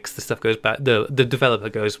all away, because the stuff goes back, the developer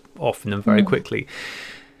goes off in them very quickly.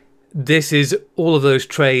 This is all of those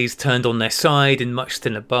trays turned on their side in much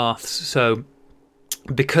thinner baths, so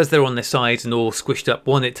because they're on their sides and all squished up,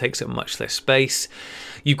 one, it takes up much less space.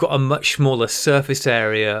 You've got a much smaller surface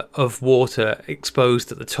area of water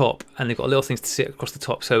exposed at the top, and they've got little things to sit across the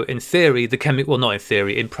top. So in theory,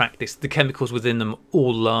 in practice, the chemicals within them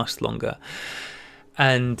all last longer.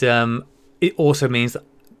 And it also means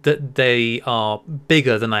that they are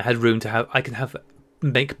bigger than I had room to have. I can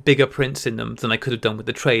make bigger prints in them than I could have done with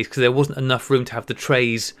the trays, because there wasn't enough room to have the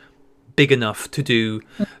trays big enough to do,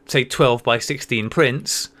 say, 12 by 16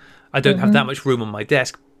 prints. I don't have that much room on my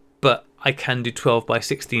desk, but I can do 12 by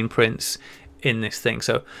 16 prints in this thing.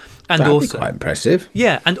 So, and that'd also be quite impressive.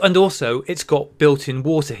 Yeah, and also it's got built-in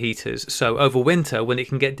water heaters. So over winter, when it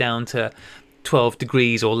can get down to 12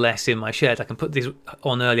 degrees or less in my shed, I can put these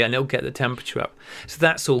on earlier and it'll get the temperature up. So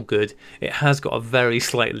that's all good. It has got a very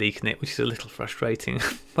slight leak in it, which is a little frustrating,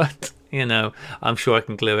 but I'm sure I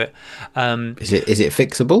can glue it. Is it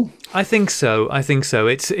fixable? I think so.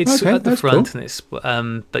 It's okay, at the front, cool. and it's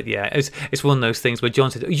but yeah, it's one of those things where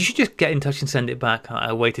John said, you should just get in touch and send it back.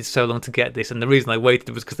 I waited so long to get this, and the reason I waited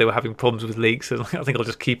was because they were having problems with leaks, and I think I'll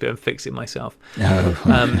just keep it and fix it myself.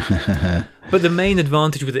 But the main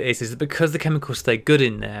advantage with it is that because the chemicals stay good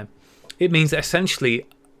in there, it means that essentially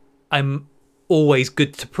I'm always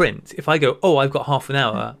good to print. If I go, I've got half an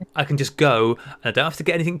hour, I can just go, and I don't have to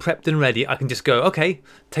get anything prepped and ready. I can just go, okay,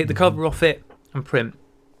 take the cover off it and print.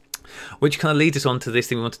 Which kind of leads us on to this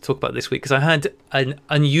thing we want to talk about this week, because I had an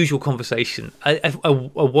unusual conversation, a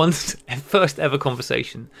first ever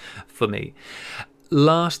conversation for me.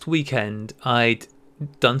 Last weekend, I'd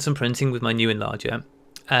done some printing with my new enlarger,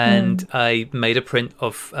 and I made a print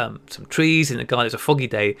of some trees in a garden. It was a foggy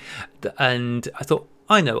day, and I thought,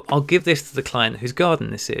 I'll give this to the client whose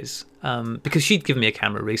garden this is, because she'd given me a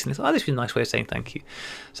camera recently. So this would be a nice way of saying thank you.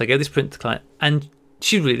 So I gave this print to the client, and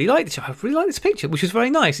she really liked it. I really like this picture, which was very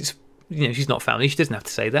nice. It's she's not family. She doesn't have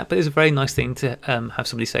to say that, but it's a very nice thing to have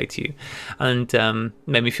somebody say to you, and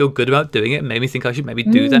made me feel good about doing it. Made me think I should maybe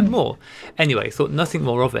do that more. Anyway, thought nothing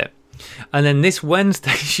more of it. And then this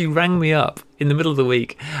Wednesday, she rang me up in the middle of the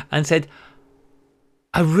week and said,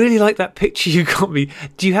 I really like that picture you got me.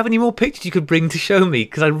 Do you have any more pictures you could bring to show me?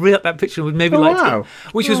 Because I really like that picture and would maybe like to,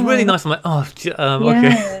 which was really nice. I'm like,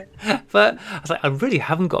 okay. But I was like, I really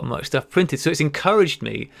haven't got much stuff printed. So it's encouraged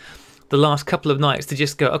me the last couple of nights to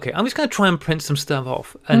just go, okay, I'm just going to try and print some stuff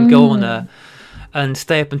off and go on and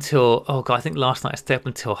stay up until, I think last night I stayed up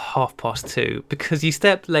until 2:30, because you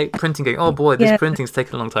stay up late printing going, oh boy, this printing's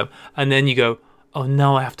taken a long time. And then you go, oh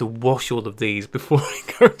no, I have to wash all of these before I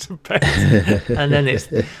go to bed. And then it's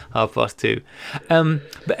 2:30.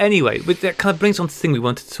 But anyway, that kind of brings on to the thing we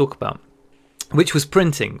wanted to talk about, which was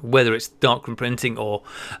printing, whether it's darkroom printing or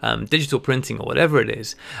digital printing or whatever it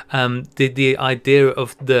is. The idea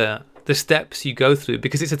of the steps you go through,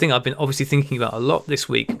 because it's a thing I've been obviously thinking about a lot this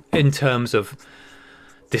week in terms of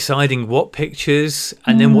deciding what pictures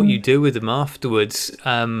and then what you do with them afterwards,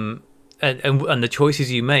 and the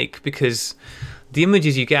choices you make, because the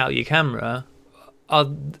images you get out of your camera are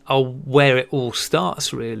where it all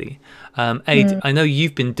starts, really. I know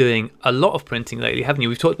you've been doing a lot of printing lately, haven't you?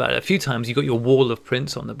 We've talked about it a few times. You've got your wall of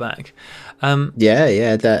prints on the back.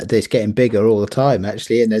 It's getting bigger all the time,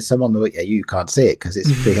 actually. And there's some on the you can't see it because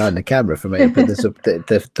it's behind the camera from me. But there's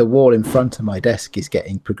the wall in front of my desk is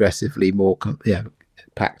getting progressively more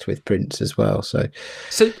packed with prints as well. So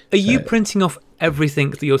are you printing off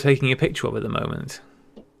everything that you're taking a picture of at the moment?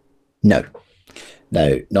 No,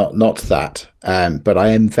 not that. But I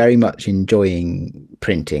am very much enjoying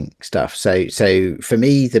printing stuff. So for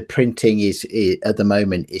me, the printing is at the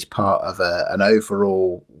moment is part of an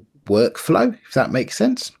overall workflow, if that makes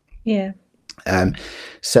sense. Yeah.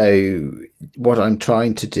 So what I'm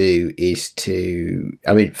trying to do is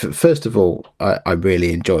first of all, I'm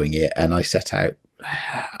really enjoying it, and I set out,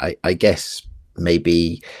 I guess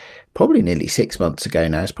maybe probably nearly 6 months ago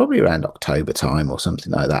now. It's probably around October time or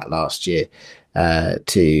something like that last year,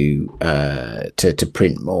 to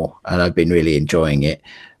print more, and I've been really enjoying it.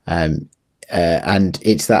 And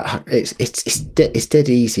it's dead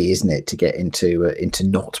easy, isn't it, to get into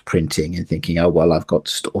not printing and thinking, oh well, I've got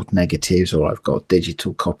stored negatives or I've got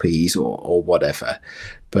digital copies or whatever.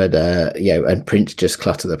 But and prints just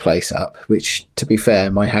clutter the place up, which, to be fair,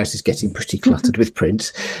 my house is getting pretty cluttered with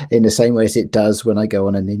prints in the same way as it does when I go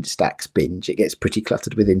on an Instax binge. It gets pretty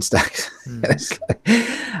cluttered with Instax.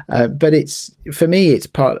 But for me, it's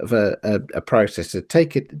part of a process to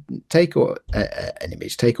take an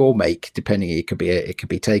image, take or make, depending. It could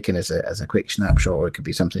be taken as a quick snapshot, or it could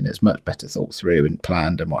be something that's much better thought through and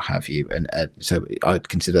planned and what have you. And so I'd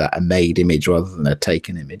consider that a made image rather than a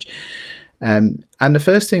taken image. And the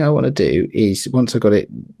first thing I want to do is, once I've got it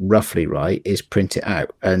roughly right, is print it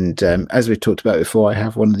out. And as we talked about before, I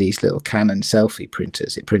have one of these little Canon selfie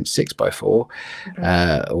printers. It prints 6x4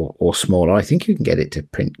 or smaller. I think you can get it to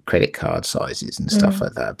print credit card sizes and stuff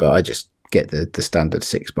like that, but I just get the standard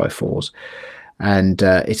 6x4s. And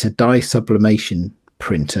it's a dye sublimation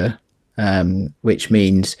printer, which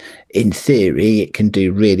means in theory it can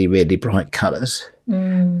do really, really bright colours.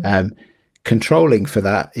 Controlling for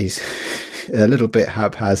that is a little bit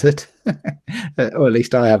haphazard, or at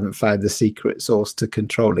least I haven't found the secret sauce to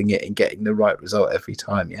controlling it and getting the right result every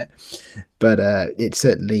time yet. But it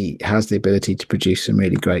certainly has the ability to produce some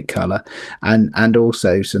really great colour, and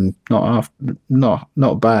also some not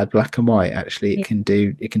bad black and white. Actually, it can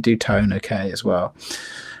do tone okay as well.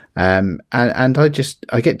 And I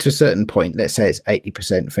get to a certain point, let's say it's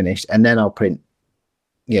 80% finished, and then I'll print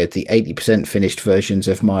the 80% finished versions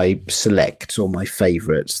of my selects or my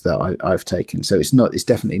favorites that I've taken. So it's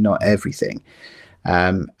definitely not everything.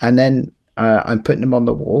 And then I'm putting them on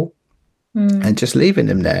the wall and just leaving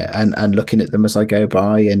them there and looking at them as I go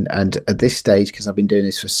by. And at this stage, because I've been doing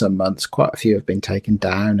this for some months, quite a few have been taken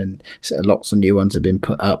down, and lots of new ones have been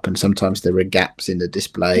put up. And sometimes there are gaps in the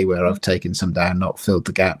display where I've taken some down, not filled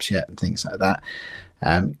the gaps yet, and things like that.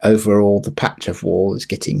 Overall, the patch of wall is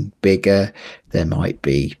getting bigger. There might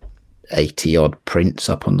be 80 odd prints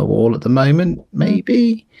up on the wall at the moment,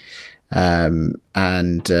 maybe. And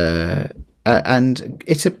it's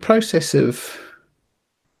a process of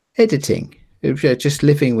editing, just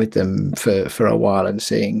living with them for a while and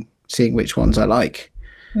seeing which ones I like.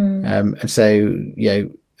 And so,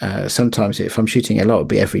 sometimes if I'm shooting a lot, it'll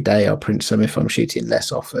be every day I'll print some. If I'm shooting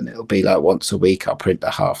less often, it'll be like once a week I'll print a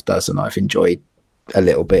half dozen I've enjoyed a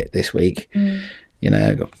little bit this week.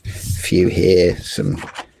 I've got a few here, some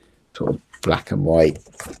sort of black and white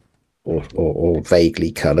or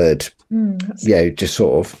vaguely coloured. Just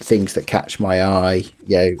sort of things that catch my eye.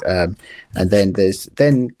 And then there's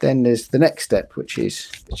the next step, which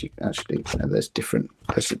is actually there's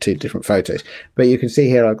the two different photos, but you can see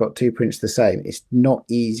here I've got two prints the same. It's not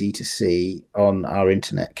easy to see on our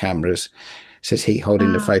internet cameras. It says he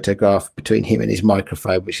holding the photograph between him and his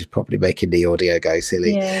microphone, which is probably making the audio go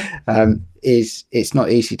silly. It's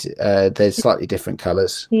not easy to there's slightly different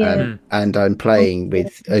colors, and I'm playing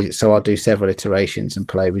with so I'll do several iterations and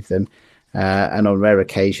play with them, and on rare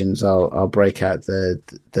occasions I'll break out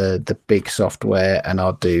the big software and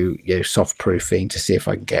I'll do soft proofing to see if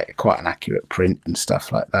I can get quite an accurate print and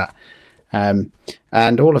stuff like that.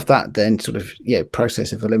 And all of that then sort of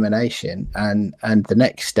process of elimination, and the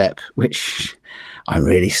next step, which I'm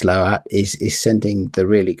really slow at, is sending the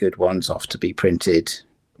really good ones off to be printed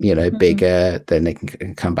bigger. Then they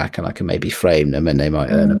can come back and I can maybe frame them and they might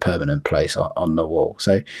earn a permanent place on the wall.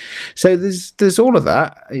 So there's all of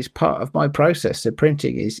that is part of my process. So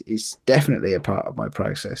printing is definitely a part of my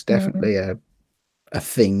process, definitely a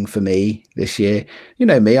thing for me this year.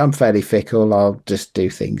 Me, I'm fairly fickle. I'll just do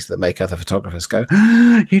things that make other photographers go,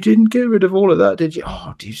 you didn't get rid of all of that, did you?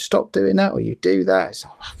 Oh, do you stop doing that, or you do that? It's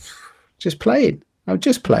just playing. I'm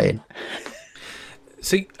just playing.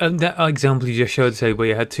 So that example you just showed, say, where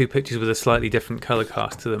you had two pictures with a slightly different color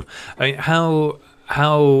cast to them. I mean, how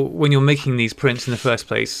when you're making these prints in the first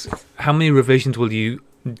place, how many revisions will you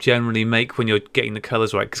generally make when you're getting the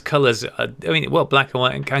colors right? Because colors are, black and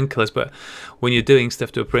white and colors, but when you're doing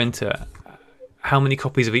stuff to a printer, how many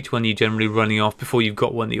copies of each one are you generally running off before you've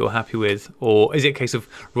got one that you're happy with? Or is it a case of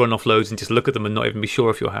run off loads and just look at them and not even be sure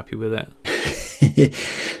if you're happy with it?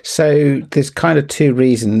 So there's kind of two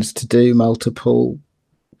reasons to do multiple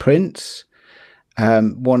prints.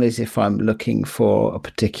 One is if I'm looking for a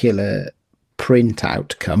particular print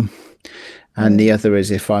outcome, and the other is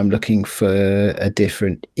if I'm looking for a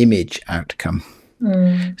different image outcome.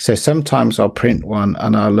 So sometimes I'll print one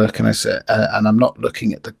and I'll look and I say, and I'm not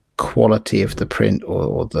looking at the quality of the print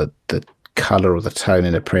or the color or the tone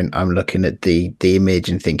in the print. I'm looking at the image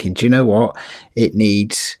and thinking, do you know what? It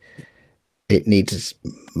needs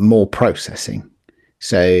more processing.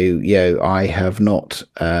 So, I have not,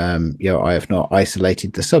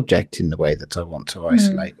 isolated the subject in the way that I want to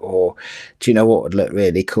isolate. Or, do you know what would look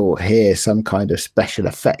really cool here? Some kind of special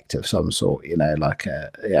effect of some sort. It's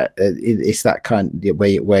that kind of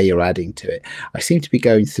where you're adding to it. I seem to be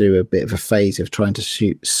going through a bit of a phase of trying to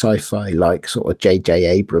shoot sci-fi, like sort of J.J.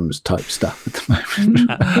 Abrams type stuff at the moment.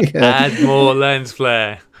 Add more lens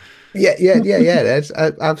flare. Yeah. That's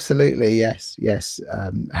absolutely yes.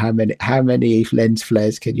 How many lens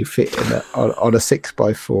flares can you fit on a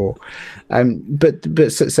 6x4?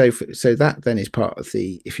 So that then is part of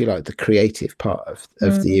the, if you like, the creative part of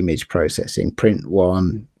the image processing. Print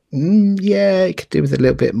one, it could do with a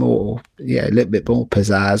little bit more,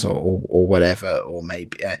 pizzazz or whatever, or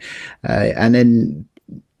maybe, and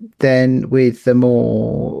then with the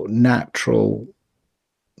more natural,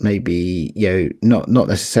 maybe not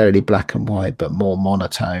necessarily black and white, but more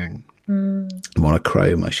monotone,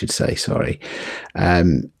 monochrome, I should say. Sorry,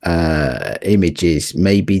 images.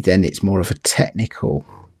 Maybe then it's more of a technical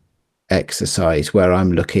exercise where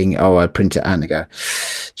I'm looking. I print it and I go,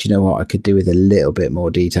 do you know what? I could do with a little bit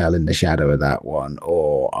more detail in the shadow of that one,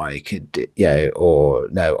 or I could, or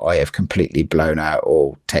no, I have completely blown out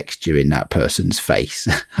all texture in that person's face.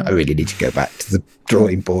 I really need to go back to the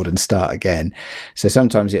drawing board and start again. So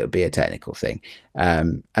sometimes it'll be a technical thing,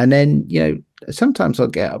 and then sometimes I'll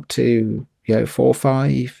get up to 4,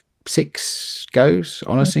 5, 6 goes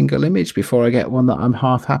on a single image before I get one that I'm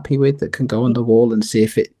half happy with that can go on the wall and see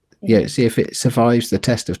if it survives the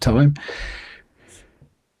test of time.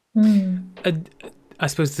 I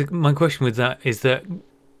suppose my question with that is that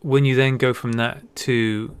when you then go from that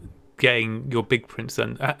to getting your big prints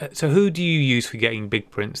done, so who do you use for getting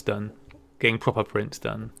big prints done, getting proper prints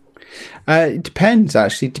done? It depends,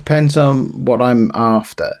 actually. It depends on what I'm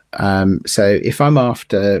after. So if I'm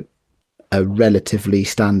after a relatively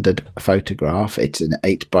standard photograph, it's an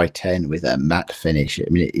 8x10 with a matte finish. I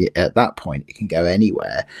mean, at that point, it can go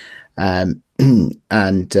anywhere.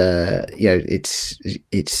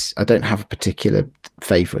 It's I don't have a particular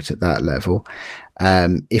favorite at that level.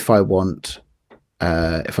 If I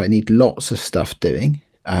need lots of stuff doing,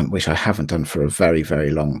 which I haven't done for a very,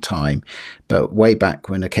 very long time, but way back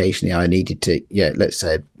when occasionally I needed to, let's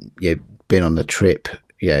say, been on the trip,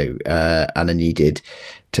 and I needed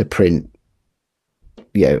to print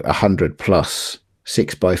 100 plus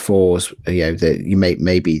 6x4s, that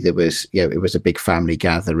maybe there was, it was a big family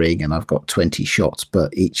gathering and I've got 20 shots,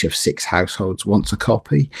 but each of 6 households wants a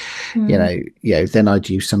copy. Then I'd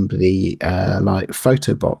use somebody like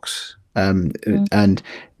Photobox. And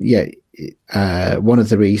one of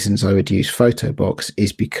the reasons I would use Photobox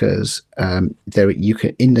is because you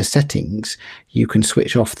can, in the settings, you can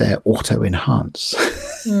switch off their auto enhance.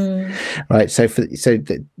 Right. So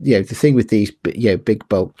the thing with these big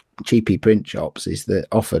bulk cheapy print shops is that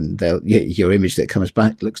often your image that comes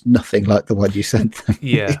back looks nothing like the one you sent them.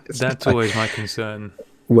 Yeah, that's always my concern.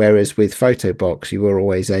 Whereas with Photobox, you were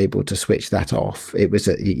always able to switch that off. It was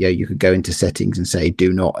you could go into settings and say,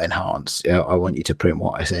 "Do not enhance." I want you to print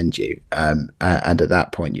what I send you, and at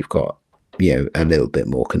that point, you've got a little bit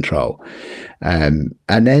more control. And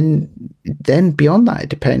then beyond that, it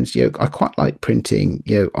depends. I quite like printing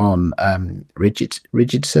on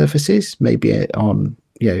rigid surfaces, maybe on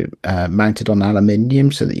mounted on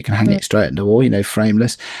aluminium, so that you can hang it straight on the wall,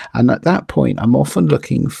 frameless. And at that point, I'm often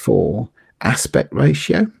looking for aspect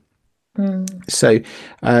ratio. So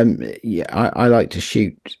I like to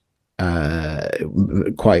shoot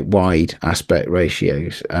quite wide aspect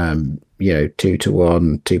ratios,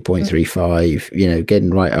 2:1, 2.35,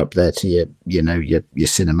 getting right up there to your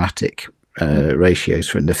cinematic ratios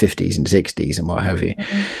from the 50s and 60s and what have you.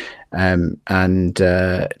 And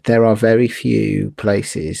there are very few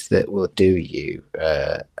places that will do you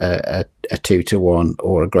a 2:1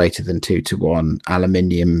 or a greater than 2:1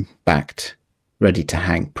 aluminium backed ready to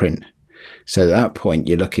hang print. So at that point,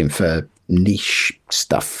 you're looking for niche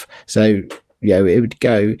stuff. So it would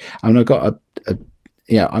go. And I've got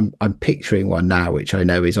I'm picturing one now, which I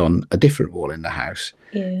know is on a different wall in the house,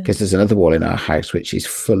 because there's another wall in our house which is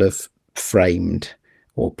full of framed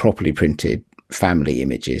or properly printed family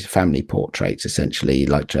images, family portraits, essentially,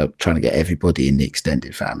 like trying to get everybody in the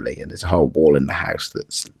extended family. And there's a whole wall in the house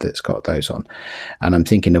that's got those on. And I'm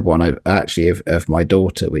thinking of one of my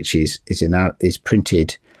daughter, which is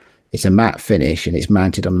printed. It's a matte finish and it's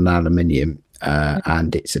mounted on an aluminium,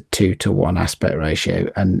 and it's a 2:1 aspect ratio.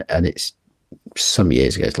 And it's some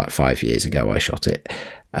years ago. It's like 5 years ago I shot it,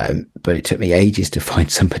 but it took me ages to find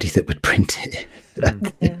somebody that would print it.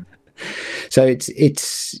 So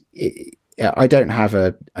I don't have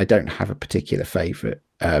a particular favorite.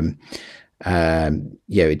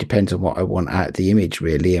 It depends on what I want out of the image,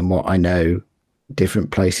 really, and what I know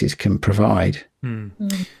different places can provide.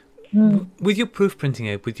 With your proof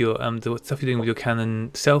printing, with your the stuff you're doing with your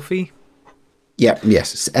Canon Selphy.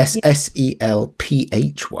 Yes, SELPHY.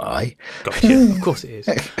 Gotcha. Of course it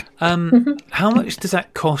is. How much does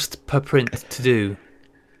that cost per print to do?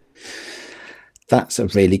 That's a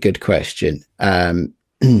really good question. And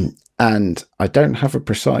I don't have a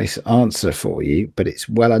precise answer for you, but it's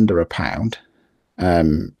well under £1.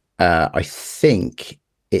 I think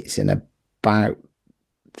it's in about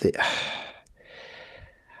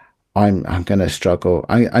I'm going to struggle.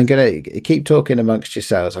 I'm going to keep talking amongst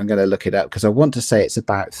yourselves. I'm going to look it up because I want to say it's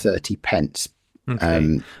about 30 pence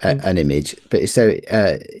an image. But so,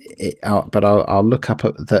 but I'll look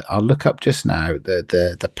up just now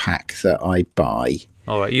the pack that I buy.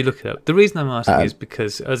 All right, you look it up. The reason I'm asking is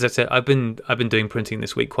because, as I said, I've been doing printing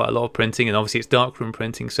this week, quite a lot of printing, and obviously it's darkroom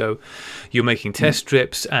printing. So you're making test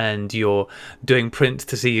strips and you're doing prints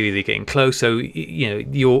to see you either getting close. So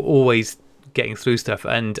you're always getting through stuff,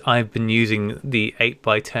 and I've been using the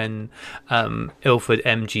 8x10 Ilford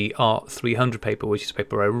MG Art 300 paper, which is a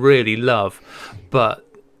paper I really love, but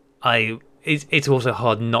it's also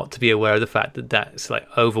hard not to be aware of the fact that that's like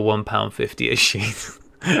over £1.50 a sheet.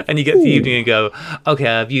 And you get to the evening and go, okay,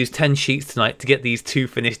 I've used 10 sheets tonight to get these 2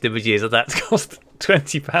 finished images, and that's cost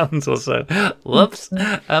 £20 or so. Whoops.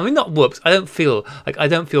 I mean, not whoops. I don't feel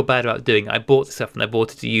bad about doing it. I bought the stuff and I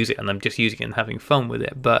bought it to use it, and I'm just using it and having fun with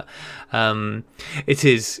it. But it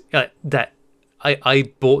is that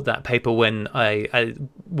I bought that paper when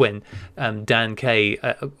Dan Kay,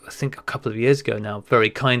 I think a couple of years ago now,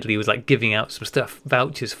 very kindly was like giving out some stuff,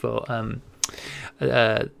 vouchers for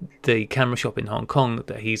the camera shop in Hong Kong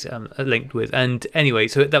that he's linked with. And anyway,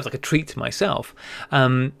 so that was like a treat to myself,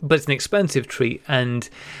 but it's an expensive treat, and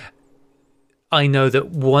I know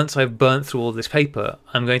that once I've burnt through all this paper,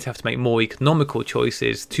 I'm going to have to make more economical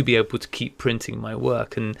choices to be able to keep printing my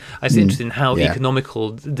work. And I was interested in how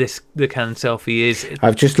economical the Canon Selphy is.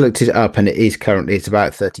 I've just looked it up, and it's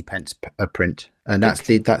about 30 pence a print, and that's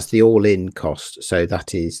the all-in cost. So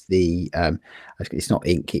that is the it's not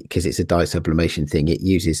ink because it's a dye sublimation thing. It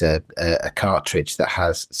uses a cartridge that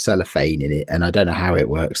has cellophane in it, and I don't know how it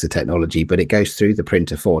works, the technology, but it goes through the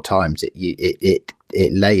printer 4 times. It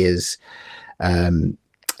layers the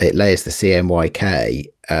CMYK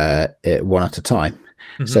one at a time.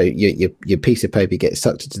 So your piece of paper gets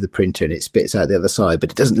sucked into the printer and it spits out the other side,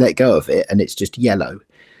 but it doesn't let go of it, and it's just yellow.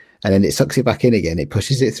 And then it sucks it back in again. It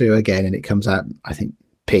pushes it through again, and it comes out, I think,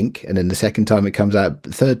 pink. And then the second time it comes out,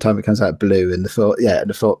 the third time it comes out blue, and the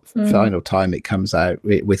final time it comes out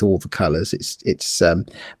with all the colours. It's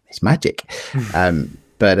magic. So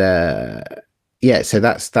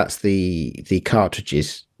that's the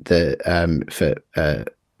cartridges for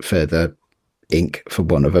the ink, for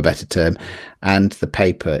want of a better term, and the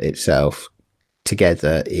paper itself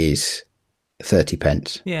together is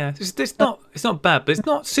 30p. Yeah, it's not bad, but it's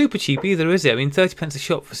not super cheap either, is it? I mean, 30p a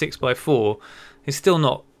shot for 6x4 is still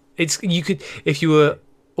not. You could, if you were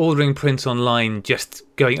ordering prints online, just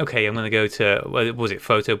going, okay, I'm going to go to, was it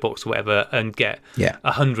Photobox or whatever, and get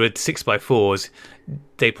 100 6x4s.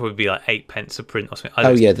 They'd probably be like 8p a print or something.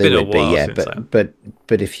 They would be, yeah. But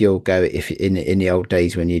if you'll go, if in the old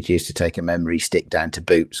days when you'd used to take a memory stick down to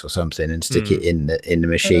Boots or something and stick it in the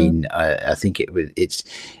machine, I think it's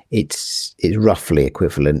roughly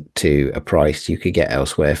equivalent to a price you could get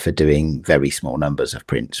elsewhere for doing very small numbers of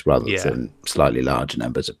prints rather than slightly larger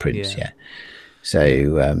numbers of prints. Yeah.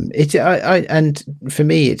 So and for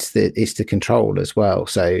me it's the control as well.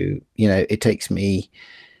 So it takes me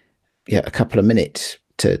a couple of minutes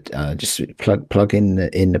to just plug in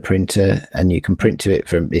the printer, and you can print to it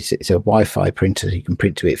from it's a Wi-Fi printer. So you can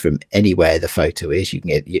print to it from anywhere the photo is. You can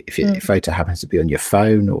get if the photo happens to be on your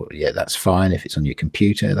phone, or that's fine. If it's on your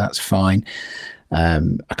computer, that's fine.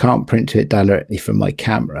 I can't print to it directly from my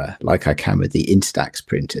camera like I can with the Instax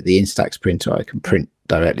printer. The Instax printer I can print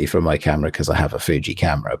directly from my camera because I have a Fuji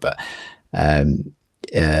camera, but and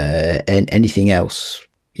anything else,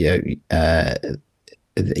 you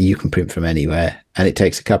can print from anywhere, and it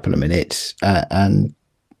takes a couple of minutes, and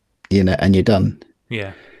you're done.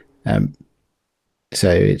 Yeah.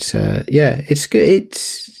 So it's it's good.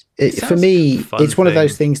 For me, it's one of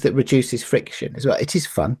those things that reduces friction as well. It is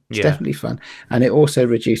fun. It's definitely fun, and it also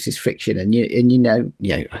reduces friction. And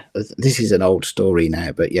this is an old story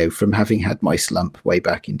now, but from having had my slump way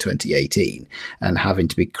back in 2018 and having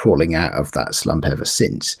to be crawling out of that slump ever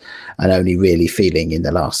since, and only really feeling in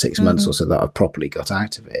the last 6 months or so that I've properly got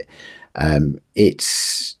out of it.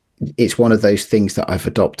 It's one of those things that I've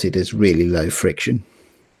adopted as really low friction.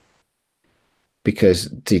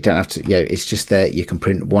 Because you don't have to, it's just there. You can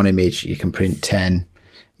print one image, you can print 10,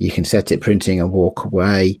 you can set it printing and walk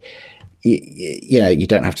away. You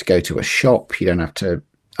don't have to go to a shop. You don't have to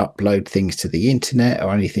upload things to the internet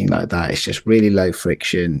or anything like that. It's just really low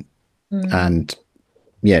friction and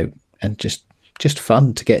just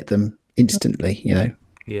fun to get them instantly,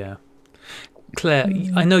 Yeah. Claire,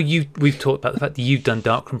 I know we've talked about the fact that you've done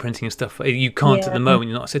darkroom printing and stuff. You can't at the moment,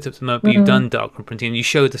 you're not set up at the moment, but you've done darkroom printing, and you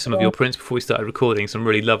showed us some of your prints before we started recording, some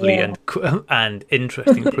really lovely and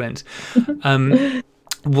interesting prints.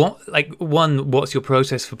 What's your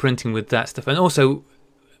process for printing with that stuff? And also,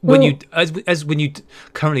 when you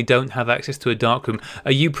currently don't have access to a darkroom,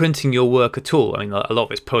 are you printing your work at all? I mean, a lot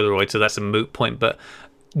of it's Polaroid, so that's a moot point, but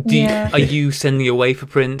are you sending away for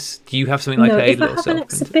prints? Do you have something like if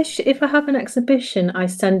I have an exhibition, I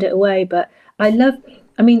send it away. But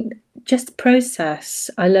just the process.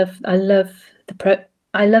 I love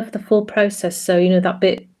the full process. So that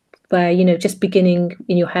bit where just beginning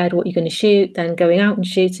in your head what you're going to shoot, then going out and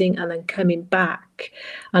shooting, and then coming back.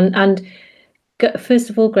 And first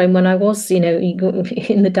of all, Graham, when I was in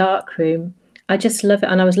the darkroom, I just love it,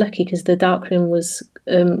 and I was lucky because the darkroom was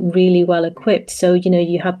really well equipped. So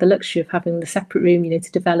you had the luxury of having the separate room,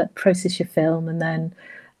 to develop, process your film, and then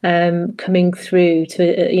coming through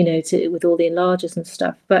to with all the enlargers and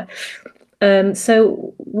stuff. But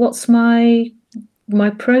so what's my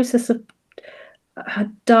process of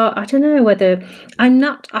dark? I don't know whether I'm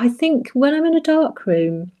not. I think when I'm in a dark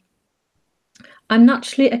room, I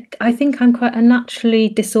think I'm quite a naturally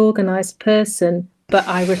disorganized person. But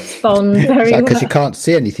I respond very well. Because you can't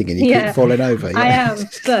see anything and you keep falling over. Yeah. I am,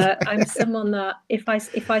 but I'm someone that if I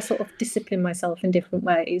sort of discipline myself in different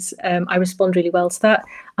ways, I respond really well to that.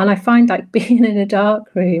 And I find like being in a dark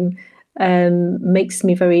room makes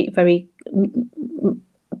me very, very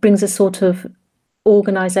brings a sort of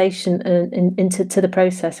organisation into the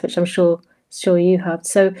process, which I'm sure you have.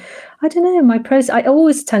 So I don't know, my process I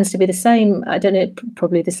always tends to be the same. I don't know,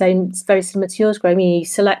 probably the same. It's very similar to yours, Graham. You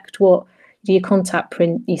select what. Do your contact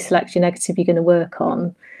print, you select your negative you're going to work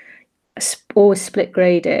on, always split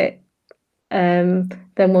grade it. Then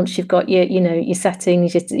once you've got your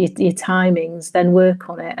settings, your timings, then work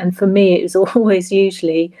on it. And for me, it was always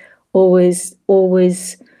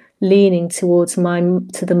leaning towards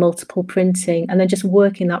to the multiple printing, and then just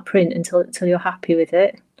working that print until you're happy with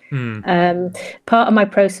it. Part of my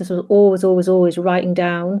process was always writing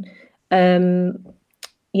down,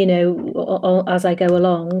 you know, as I go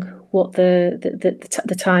along, what the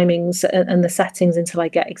timings and the settings until I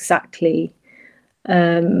get exactly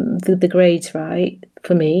the grades right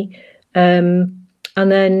for me. And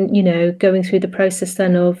then, you know, going through the process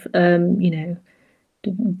then of, you know,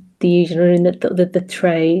 the usual in the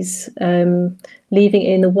trays, leaving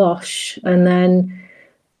it in the wash, and then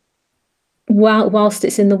whilst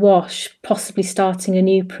it's in the wash, possibly starting a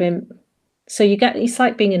new print. So it's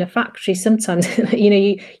like being in a factory sometimes. You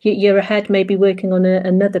know, you're ahead, maybe working on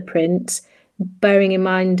another print, bearing in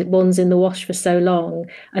mind one's in the wash for so long,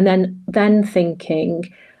 and then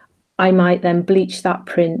thinking, I might then bleach that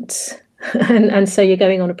print. and so you're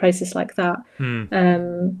going on a process like that,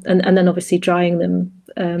 and then obviously drying them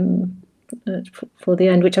for the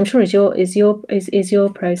end, which I'm sure is your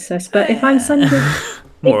process. But if I'm sending,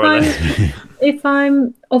 if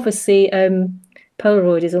I'm obviously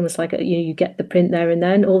Polaroid is almost like you get the print there and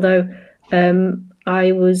then. Although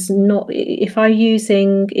I was not, if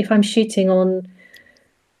I'm shooting on.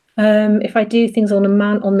 If I do things on the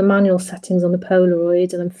manual settings on the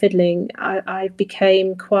Polaroid and I'm fiddling, I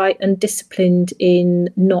became quite undisciplined in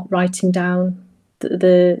not writing down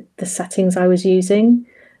the settings I was using.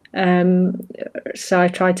 So I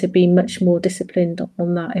try to be much more disciplined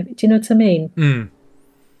on that. Do you know what I mean?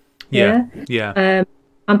 Yeah.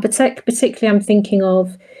 And particularly I'm thinking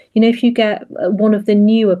of, you know, if you get one of the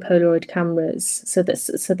newer Polaroid cameras, so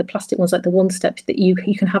the plastic ones, like the One Step, that you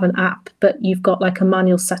can have an app, but you've got like a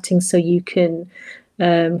manual setting so you can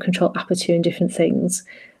control aperture and different things.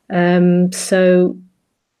 So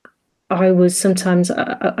I was sometimes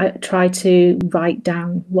I try to write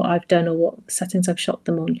down what I've done or what settings I've shot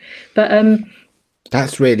them on, but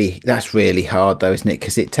that's really hard though, isn't it?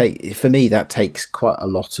 Because for me that takes quite a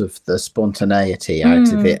lot of the spontaneity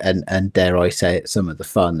out of it, and dare I say it, some of the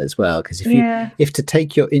fun as well. Because if to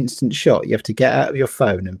take your instant shot, you have to get out of your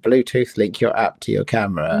phone and Bluetooth link your app to your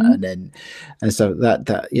camera, and so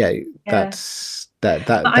that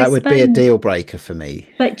would be a deal breaker for me.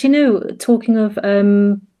 But you know, talking of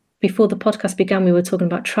before the podcast began, we were talking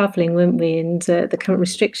about traveling, weren't we, and the current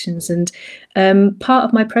restrictions. And part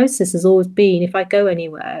of my process has always been, if I go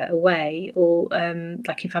anywhere away, or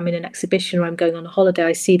like if I'm in an exhibition or I'm going on a holiday,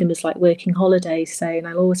 I see them as like working holidays, say, and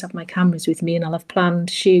I'll always have my cameras with me and I'll have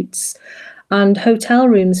planned shoots. And hotel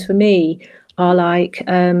rooms for me are like,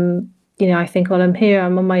 you know, I think, well, I'm here,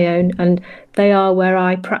 I'm on my own, and they are where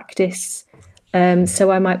I practice.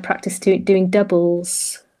 So I might practice doing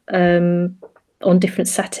doubles on different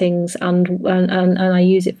settings, and I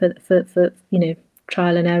use it for you know,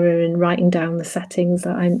 trial and error and writing down the settings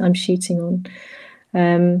that I'm shooting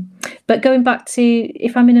on. But going back to,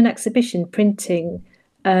 if I'm in an exhibition printing,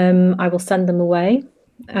 I will send them away,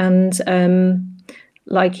 and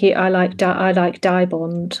like I like dye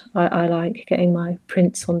bond. I like getting my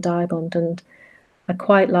prints on dye bond, and I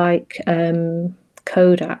quite like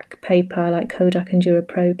Kodak paper. I like Kodak and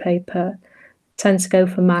DuraPro paper. Tend to go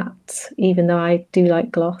for matte, even though I do like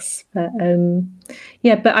gloss. But in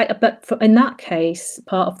that case,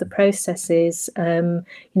 part of the process is, you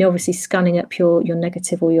know, obviously scanning up your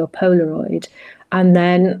negative or your Polaroid, and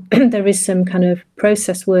then there is some kind of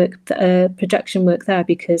process work, projection work there,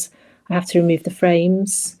 because I have to remove the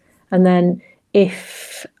frames, and then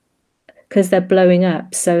because they're blowing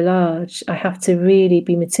up so large, I have to really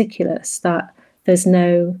be meticulous that there's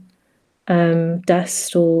no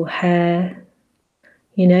dust or hair,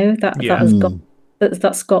 you know,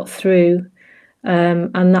 that's got through,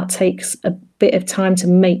 and that takes a bit of time to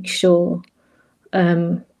make sure that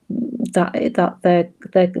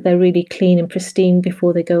they're really clean and pristine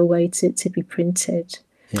before they go away to be printed.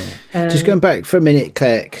 Just going back for a minute,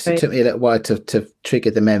 Claire, because it took me a little while to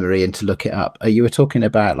trigger the memory and to look it up. You were talking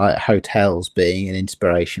about like hotels being an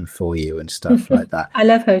inspiration for you and stuff like that. I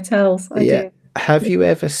love hotels. I do. Have you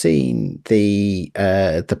ever seen the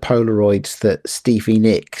Polaroids that Stevie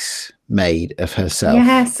Nicks made of herself?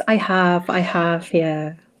 Yes, I have.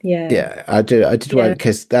 Yeah. I did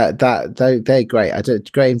because they're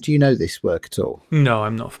great. Graham, do you know this work at all? No,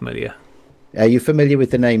 I'm not familiar. Are you familiar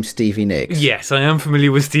with the name Stevie Nicks? Yes, I am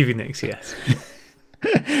familiar with Stevie Nicks. Yes.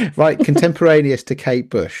 Right, contemporaneous to Kate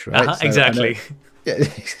Bush, right? So exactly.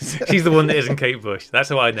 She's the one that isn't Kate Bush. That's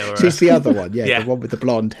how I know her. She's the other one, the one with the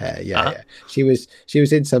blonde hair. Yeah. She was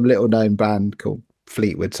in some little known band called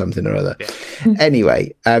Fleetwood something or other. Yeah.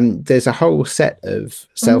 Anyway, there's a whole set of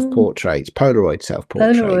self-portraits, Polaroid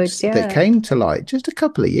self-portraits that came to light just a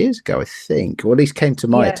couple of years ago, I think, or at least came to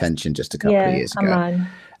my attention just a couple of years ago.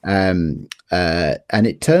 And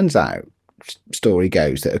it turns out story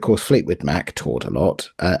goes that, of course, Fleetwood Mac toured a lot,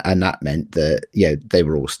 and that meant that they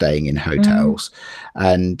were all staying in hotels,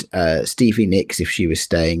 and Stevie Nicks, if she was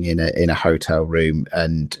staying in a hotel room,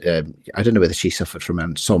 and I don't know whether she suffered from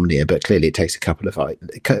insomnia, but clearly it takes a couple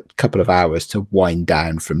of hours to wind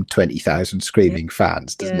down from 20,000 screaming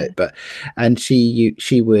fans, doesn't it? And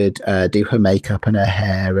she would do her makeup and her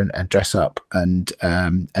hair and dress up and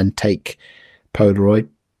take Polaroid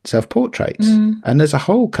self-portraits, and there's a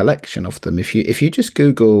whole collection of them. If you just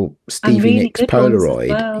Google Stevie really Nicks Polaroid,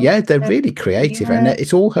 well. They're really creative, and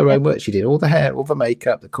it's all her own work. She did all the hair, all the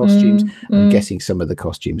makeup, the costumes. I'm guessing some of the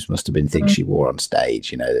costumes must have been things she wore on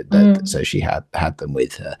stage, so she had them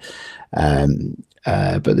with her.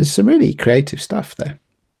 But there's some really creative stuff there.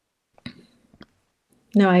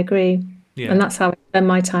 No, I agree. Yeah. And that's how I spend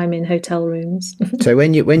my time in hotel rooms. So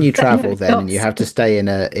when you travel then and you have to stay in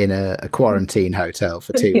a quarantine hotel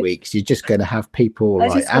for 2 weeks, you're just going to have people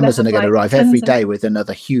like Amazon are going to arrive every day with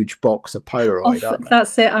another huge box of Polaroid.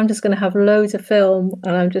 That's it. I'm just going to have loads of film,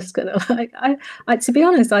 and I'm just going to I to be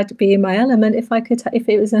honest, I'd be in my element if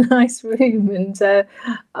it was a nice room and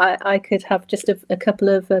I could have just a couple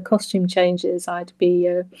of costume changes. I'd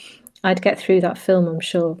get through that film, I'm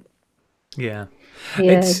sure. Yeah.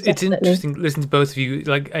 It's interesting listening to both of you.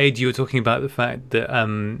 Like, Ade, you were talking about the fact that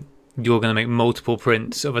you're going to make multiple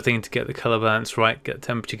prints of a thing to get the colour balance right, get the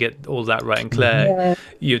temperature, get all that right. And Claire,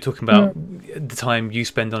 you're talking about the time you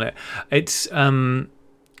spend on it. It's a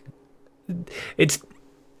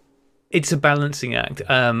balancing act.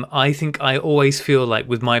 I think I always feel like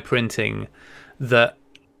with my printing that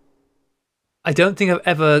I don't think I've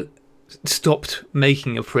ever stopped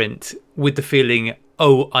making a print with the feeling,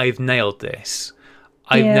 oh, I've nailed this.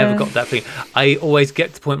 I've never got that feeling. I always get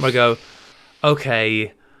to the point where I go,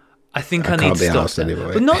 okay, I think I need to stop.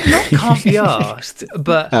 Anymore. But not can't be asked.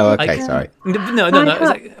 But sorry. No.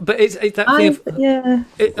 It's that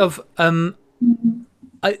thing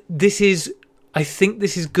I think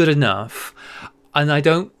this is good enough, and I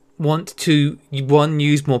don't want to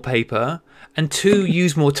use more paper. And 2,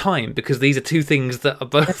 use more time, because these are 2 things that are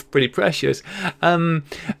both pretty precious. And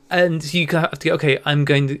so you have to go, okay, I'm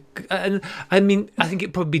going to... And I mean, I think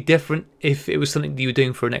it'd probably be different if it was something that you were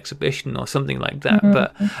doing for an exhibition or something like that.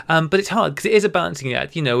 But it's hard, because it is a balancing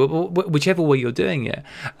act, whichever way you're doing it.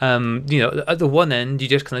 At the one end, you're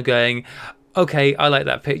just kind of going... Okay, I like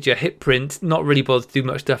that picture, hit print, not really bother to do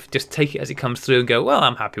much stuff, just take it as it comes through and go, well,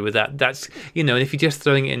 I'm happy with that. That's, and if you're just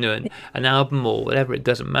throwing it into an album or whatever, it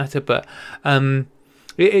doesn't matter. But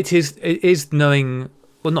it is knowing,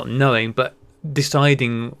 well, not knowing, but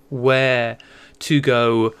deciding where to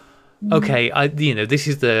go. Okay, this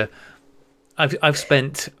is I've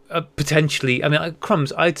spent potentially, I mean,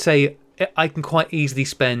 crumbs, I'd say I can quite easily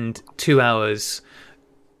spend 2 hours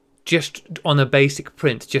just on a basic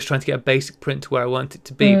print, just trying to get a basic print to where I want it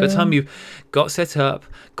to be. By the time you've got set up,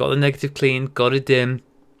 got the negative clean, got it dim,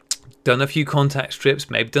 done a few contact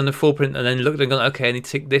strips, maybe done a full print, and then looked and gone, okay, I need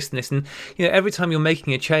to take this and this. And, every time you're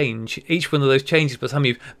making a change, each one of those changes, by the time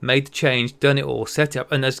you've made the change, done it all, set it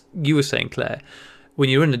up, and as you were saying, Claire, when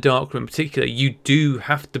you're in the darkroom in particular, you do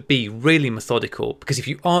have to be really methodical, because if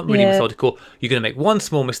you aren't really methodical, you're going to make one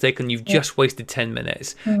small mistake and you've just wasted 10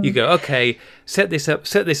 minutes. You go, okay, set this up,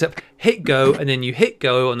 hit go, and then you hit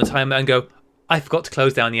go on the timer and go, I forgot to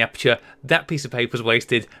close down the aperture. That piece of paper was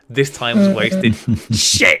wasted. This time was wasted.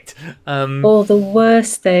 Shit. Or the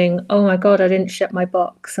worst thing, oh my God, I didn't shut my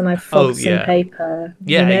box and I fogged some paper.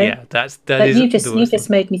 Yeah. You just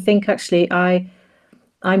made me think, actually,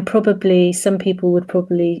 I'm probably, some people would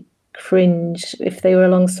probably cringe if they were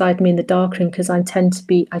alongside me in the darkroom, because I tend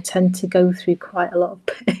to go through quite a lot of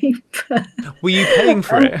paper. Were you paying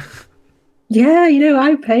for it? Yeah,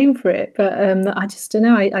 I'm paying for it, but I just don't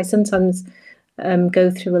know. I sometimes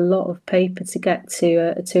go through a lot of paper to get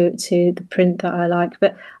to the print that I like.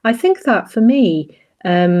 But I think that for me,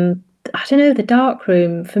 I don't know, the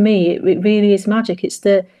darkroom for me, it really is magic.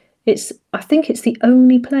 I think it's the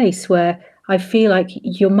only place where I feel like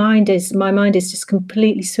my mind is just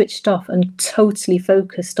completely switched off and totally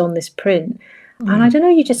focused on this print. And I don't know,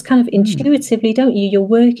 you just kind of intuitively, don't you? You're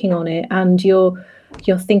working on it and you're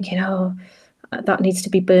thinking, oh, that needs to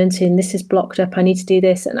be burnt in. This is blocked up. I need to do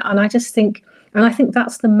this. And I just think, and I think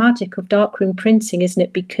that's the magic of darkroom printing, isn't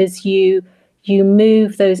it? Because you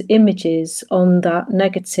move those images on that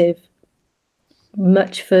negative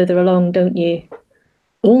much further along, don't you?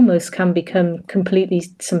 Almost can become completely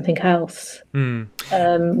something else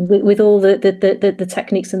with all the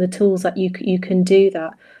techniques and the tools that you can do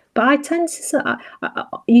that. But I tend to,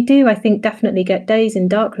 I think, definitely get days in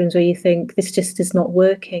darkrooms where you think this just is not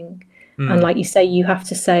working, and like you say, you have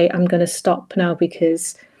to say, I'm going to stop now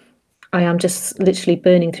because I am just literally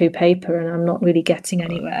burning through paper and I'm not really getting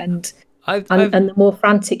anywhere. And I've the more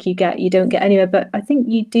frantic you get, you don't get anywhere. But I think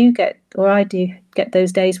you do get, or I do get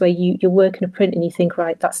those days where you're working a print and you think,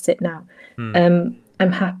 right, that's it now.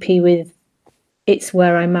 I'm happy with it's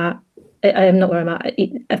where I'm at. I'm not where I'm at.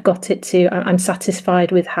 I've got it to. I'm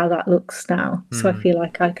satisfied with how that looks now. So I feel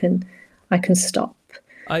like I can stop.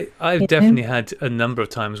 I've definitely had a number of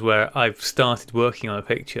times where I've started working on a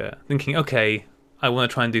picture, thinking, okay, I want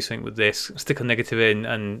to try and do something with this. Stick a negative in,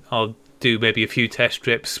 and I'll do maybe a few test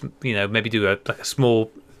strips. Maybe do a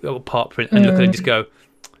small little part print, and look at it and just go,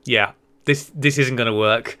 yeah. This isn't going to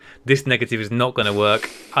work. This negative is not going to work.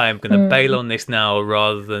 I am going to bail on this now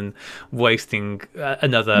rather than wasting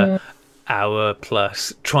another hour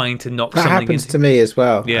plus trying to knock that something happens into... to me as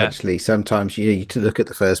well. Yeah. Actually, sometimes you need to look at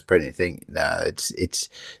the first print and think, no,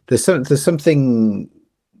 there's something.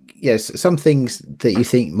 Yes, some things that you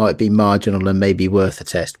think might be marginal and maybe worth a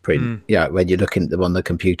test print. Yeah, when you're looking at them on the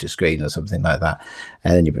computer screen or something like that,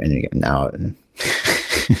 and then you go, no.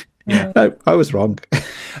 Yeah, no, I was wrong.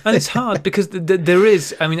 And it's hard because there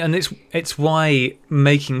is, and it's why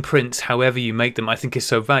making prints, however you make them, I think is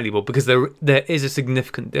so valuable, because there is a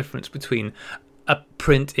significant difference between a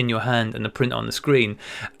print in your hand and a print on the screen.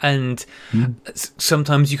 And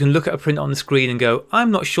sometimes you can look at a print on the screen and go,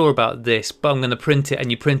 I'm not sure about this, but I'm going to print it,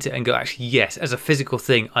 and you print it and go, actually, yes, as a physical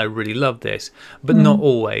thing, I really love this. But not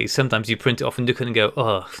always. Sometimes you print it off and look at it and go,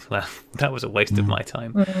 oh, well, that was a waste of my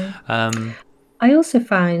time. I also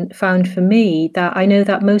found for me that I know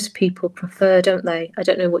that most people prefer, don't they? I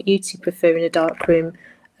don't know what you two prefer in a darkroom.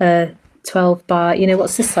 12 by,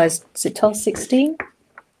 what's this size? Is it 12, 16?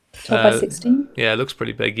 12 by 16? Yeah, it looks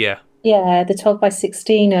pretty big, yeah. Yeah, the 12 by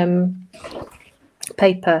 16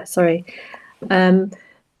 paper, sorry. But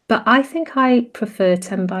I think I prefer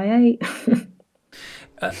 10 by 8.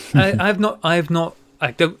 I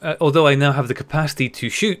don't. Although I now have the capacity to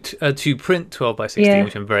shoot to print 12 by 16,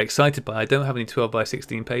 which I'm very excited by. I don't have any 12 by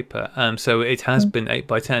 16 paper, so it has been 8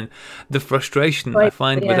 by 10. The frustration I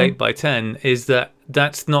find with 8 by 10 is that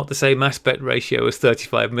that's not the same aspect ratio as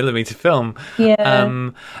 35mm film.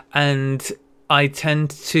 And I tend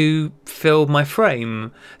to fill my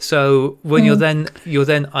frame. So when you're then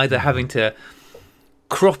either having to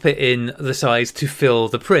crop it in the size to fill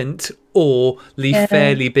the print, or leave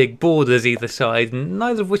fairly big borders either side,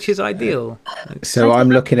 neither of which is ideal. So I'm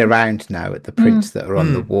looking around now at the prints that are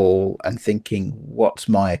on the wall and thinking, what's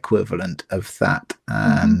my equivalent of that?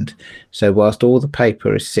 And so whilst all the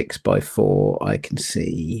paper is 6x4, I can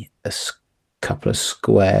see a couple of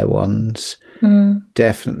square ones,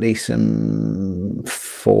 definitely some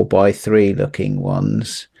 4x3 looking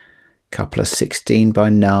ones, couple of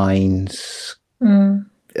 16x9s,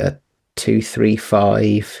 a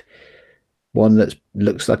 235, one that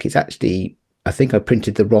looks like it's actually, I think I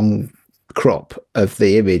printed the wrong crop of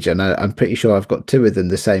the image, and I'm pretty sure I've got two of them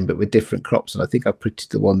the same but with different crops, and I think I printed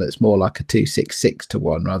the one that's more like a 266 to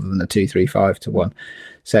 1 rather than a 235 to 1.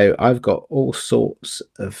 So I've got all sorts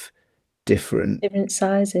of different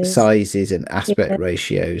sizes and aspect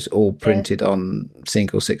ratios all printed on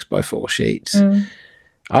single 6x4 sheets.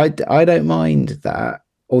 I don't mind that,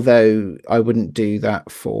 although I wouldn't do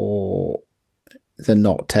that for the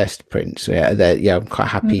not test prints. I'm quite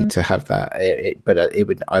happy to have that.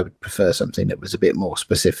 I would prefer something that was a bit more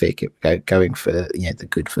specific, going for the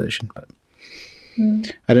good version. But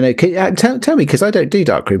I don't know. Tell me, because I don't do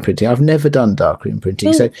darkroom printing. I've never done darkroom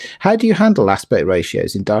printing. So how do you handle aspect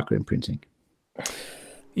ratios in darkroom printing?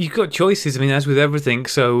 You've got choices. As with everything.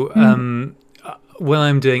 So when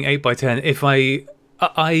I'm doing 8 by 10, if I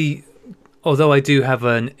although I do have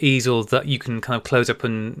an easel that you can kind of close up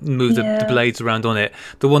and move the blades around on it,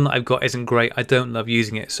 the one that I've got isn't great. I don't love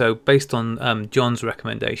using it. So based on John's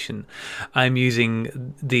recommendation, I'm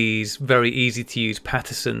using these very easy to use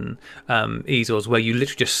Patterson easels where you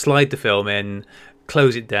literally just slide the film in,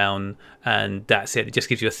 close it down, and that's it. It just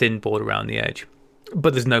gives you a thin border around the edge,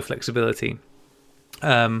 but there's no flexibility.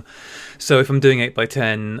 So if I'm doing 8 by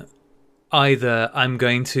 10, either I'm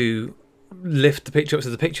going to lift the picture up so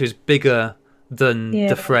the picture is bigger than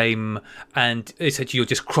the frame, and essentially you're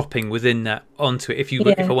just cropping within that onto it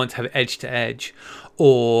if I want to have it edge to edge,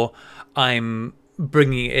 or I'm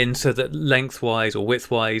bringing it in so that lengthwise or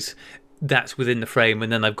widthwise that's within the frame,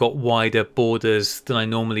 and then I've got wider borders than I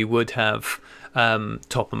normally would have,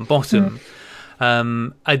 top and bottom.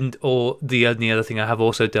 Or the only other thing I have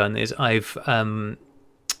also done is I've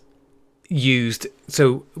used,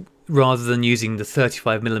 so rather than using the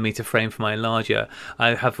 35mm frame for my enlarger,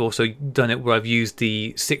 I have also done it where I've used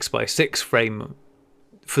the 6x6 frame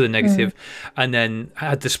for the negative, and then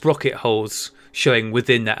had the sprocket holes showing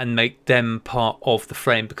within that and make them part of the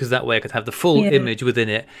frame, because that way I could have the full image within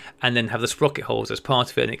it and then have the sprocket holes as part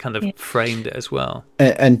of it, and it kind of framed it as well.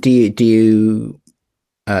 And do you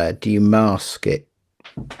mask it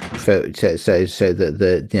so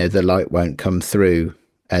that the light won't come through,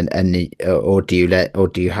 or do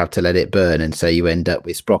you have to let it burn, and so you end up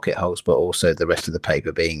with sprocket holes but also the rest of the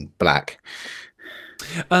paper being black?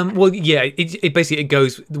 Well, yeah, it basically, it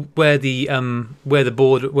goes where the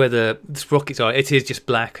sprockets are. It is just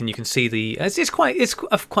black, and you can see it's quite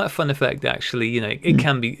a fun effect, actually. You know, it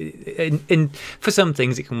can be for some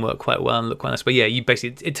things it can work quite well and look quite nice. But yeah, you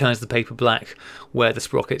basically, it turns the paper black where the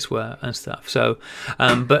sprockets were and stuff. So,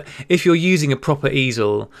 but if you're using a proper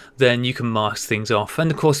easel, then you can mask things off, and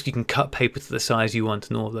of course you can cut paper to the size you want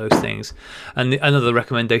and all those things. And another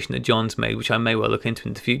recommendation that John's made, which I may well look into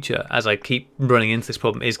in the future, as I keep running into this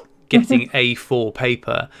problem, is getting A4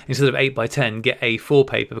 paper instead of 8x10. Get A4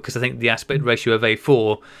 paper, because I think the aspect ratio of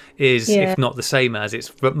A4 is, if not the same as,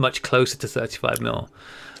 it's much closer to 35mm.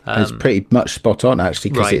 It's pretty much spot on,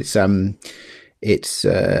 actually, because it's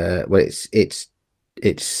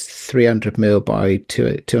 300mm by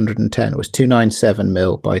 210. It was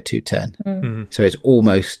 297mm by 210. So it's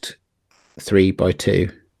almost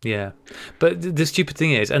 3x2. Yeah, but the stupid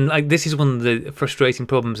thing is, and like this is one of the frustrating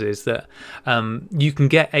problems, is that you can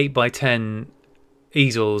get 8x10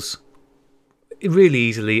 easels really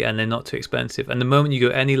easily, and they're not too expensive. And the moment you go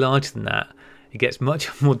any larger than that, it gets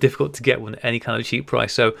much more difficult to get one at any kind of cheap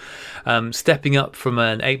price. So stepping up from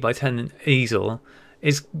an 8x10 easel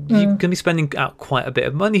is you're going to be spending out quite a bit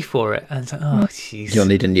of money for it, and it's like, oh jeez, you'll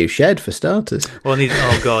need a new shed for starters. Well,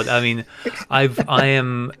 oh god, I mean, I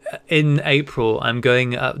am in April. I'm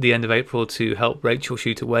going at the end of April to help Rachel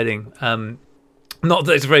shoot a wedding. Not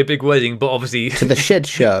that it's a very big wedding, but obviously to the shed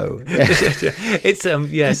show. It's So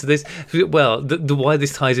this, well, the why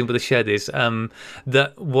this ties in with the shed is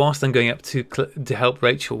that whilst I'm going up to help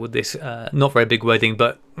Rachel with this not very big wedding,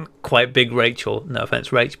 but quite big Rachel. No offense,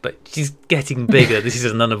 Rach, but she's getting bigger. This is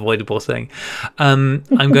an unavoidable thing. I'm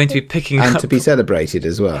going to be picking and up, to be celebrated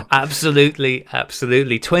as well. Absolutely.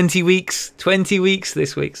 20 weeks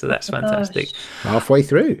this week, so that's fantastic. Halfway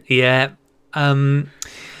through. Yeah.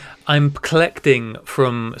 I'm collecting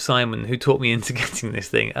from Simon, who taught me into getting this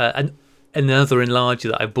thing, another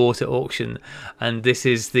enlarger that I bought at auction, and this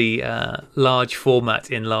is the large format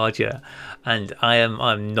enlarger, and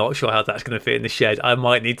I'm not sure how that's going to fit in the shed. I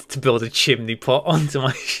might need to build a chimney pot onto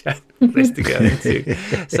my shed for this to go into.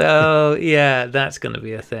 So yeah, that's going to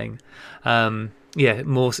be a thing.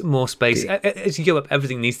 More space. As you go up,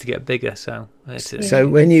 everything needs to get bigger. So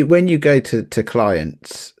when you go to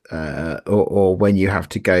clients, or when you have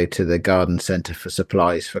to go to the garden centre for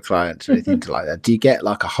supplies for clients or anything like that, do you get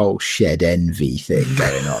like a whole shed envy thing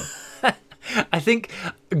going on? I think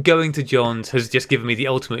going to John's has just given me the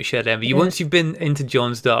ultimate shed envy. Yeah. Once you've been into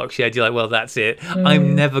John's dark shed, you're like, well, that's it.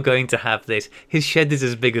 I'm never going to have this. His shed is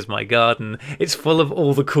as big as my garden. It's full of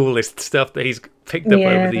all the coolest stuff that he's picked up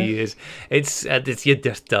over the years. It's you're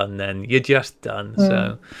just done then. You're just done.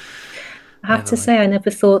 So I have to say, I never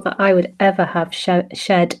thought that I would ever have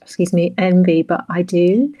shed envy, but I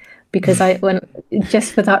do, because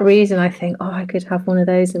just for that reason, I think, I could have one of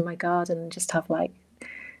those in my garden and just have like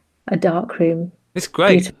a dark room. It's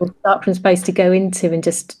great. Beautiful dark room space to go into and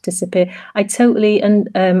just disappear. I totally, and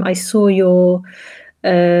I saw your,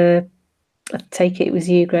 I take it was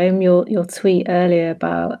you, Graham, your tweet earlier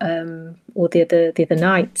about, or the other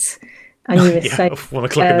night. And you were saying 1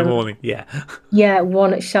 o'clock in the morning. Yeah.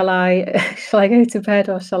 Shall I go to bed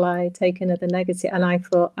or shall I take another negative? And I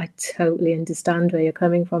thought, I totally understand where you're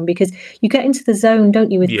coming from, because you get into the zone,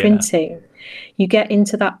 don't you, with printing? You get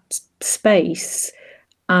into that space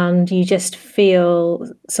and you just feel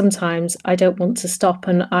sometimes I don't want to stop.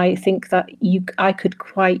 And I think that I could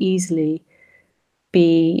quite easily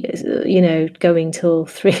be, going till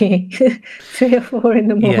 3 or 4 in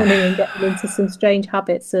the morning and getting into some strange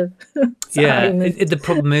habits of time. The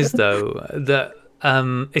problem is though that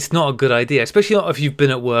it's not a good idea, especially not if you've been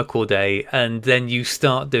at work all day and then you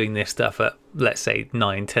start doing this stuff at, let's say,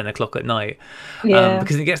 9-10 o'clock at night,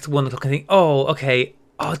 because it gets to 1 o'clock and think, okay,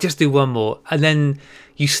 I'll just do one more, and then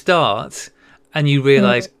you start and you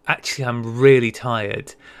realize actually I'm really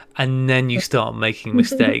tired. And then you start making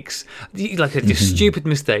mistakes, like just stupid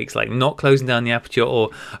mistakes, like not closing down the aperture, or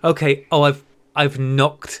I've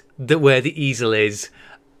knocked where the easel is.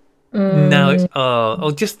 Now it's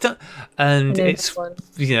it's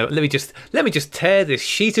let me just tear this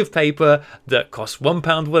sheet of paper that costs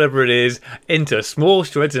 £1, whatever it is, into small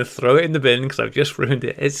shreds and throw it in the bin because I've just ruined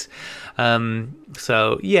it. It's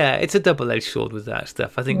it's a double-edged sword with that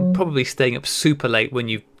stuff. I think probably staying up super late when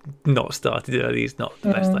you've not started early is not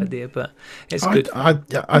the best idea, but it's good. I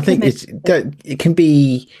think it can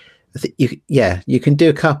be. You can do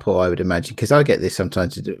a couple, I would imagine, because I get this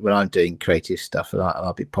sometimes when I'm doing creative stuff, and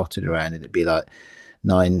I'll be potted around, and it'd be like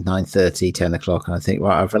 9:30, 10 o'clock, and I think,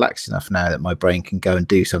 well, I've relaxed enough now that my brain can go and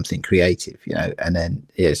do something creative, and then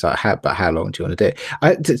it's like, how long do you want to do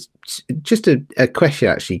it? Just a question,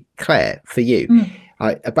 actually, Claire, for you,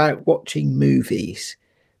 about watching movies.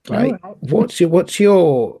 Right? Right. What's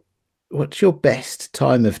your best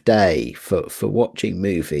time of day for watching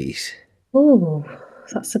movies? Oh,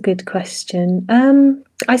 that's a good question.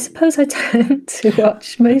 I suppose I tend to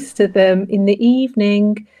watch most of them in the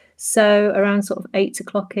evening, so around sort of 8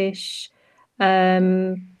 o'clock-ish,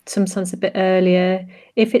 sometimes a bit earlier.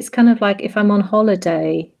 If it's kind of like if I'm on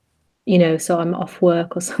holiday, so I'm off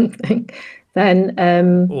work or something, then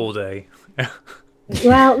all day.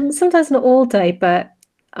 well, sometimes not all day, but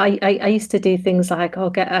I used to do things like I'll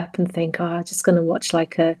get up and think, I'm just going to watch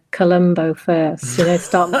like a Columbo first,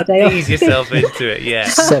 start my day off. Ease yourself into it, yeah.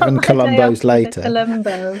 7 Columbos later.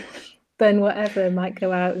 Columbo, then whatever, might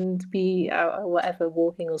go out and be out or whatever,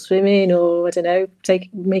 walking or swimming, or I don't know,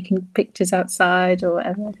 making pictures outside or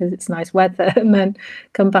whatever because it's nice weather, and then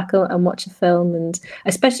come back and watch a film. And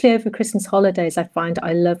especially over Christmas holidays, I find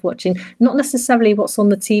I love watching, not necessarily what's on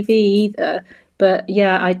the TV either. But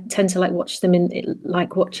yeah, I tend to watch them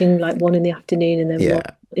watching one in the afternoon and then one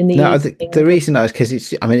in the evening. The reason I was because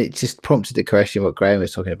it just prompted the question what Graham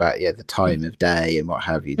was talking about, the time of day and what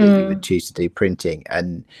have you that you would choose to do printing.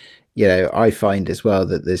 And I find as well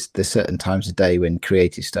that there's certain times of day when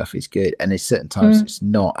creative stuff is good, and there's certain times it's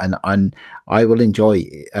not. And I will enjoy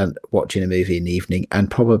watching a movie in the evening, and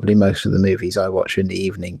probably most of the movies I watch are in the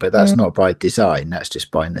evening, but that's not by design, that's just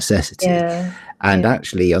by necessity. And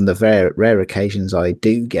actually, on the rare occasions I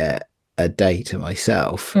do get a day to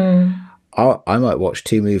myself, I might watch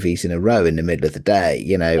 2 movies in a row in the middle of the day.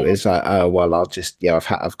 It's like, oh well, I'll just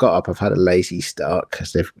I've got up, I've had a lazy start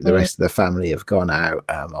because the rest of the family have gone out.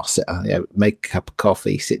 I'll sit, make a cup of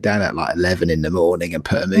coffee, sit down at 11 in the morning and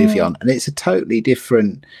put a movie on, and it's a totally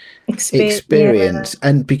different experience.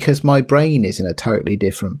 And because my brain is in a totally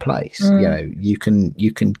different place, you can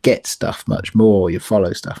get stuff much more, you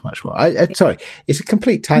follow stuff much more. Sorry, it's a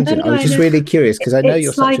complete tangent. I was just really curious because I know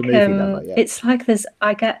you're such a movie lover. It's like there's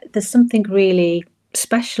something really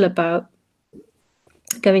special about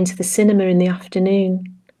going to the cinema in the afternoon.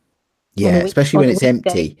 Especially when it's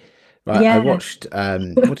empty. Right, I watched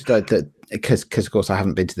what did I because of course I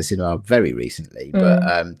haven't been to the cinema very recently,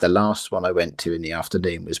 but the last one I went to in the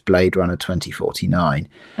afternoon was Blade Runner 2049.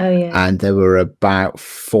 And there were about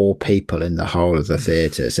 4 people in the whole of the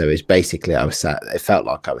theatre, so it's basically it felt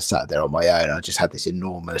like I was sat there on my own. I just had this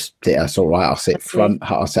enormous theatre. So I'll sit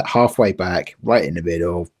I'll sit halfway back, right in the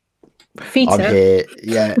middle. I'm here.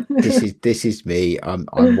 This is me. I'm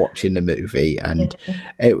watching the movie, and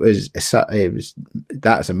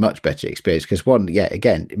that's a much better experience because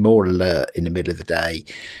again, more alert in the middle of the day.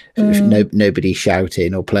 Nobody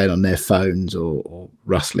shouting or playing on their phones or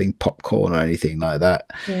rustling popcorn or anything like that.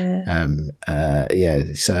 I'm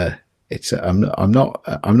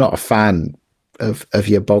not a fan of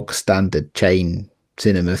your bog standard chain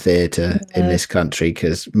cinema theatre in this country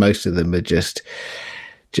because most of them are just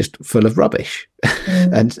full of rubbish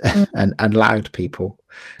and loud people,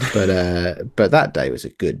 but that day was a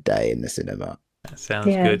good day in the cinema. That sounds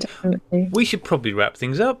good. Definitely. We should probably wrap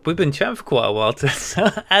things up. We've been chatting for quite a while,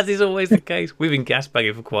 as is always the case. We've been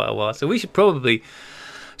gasbagging for quite a while, so we should probably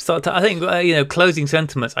start to, I think, closing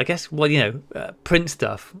sentiments. I guess, print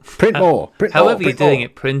stuff. Print more. However you're doing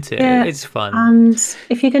it, print it. Yeah. It's fun. And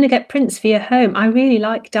if you're going to get prints for your home, I really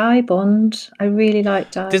like Dye Bond.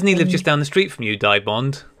 Doesn't he live just down the street from you, Dye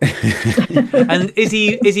Bond? And is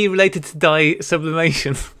he related to dye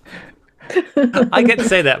sublimation? I get to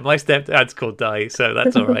say that. My stepdad's called Dye, so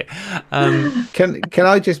that's all right. Can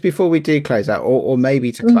I just, before we do close out, or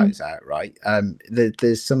maybe to close out, right?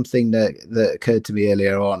 There's something that occurred to me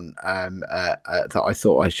earlier on that I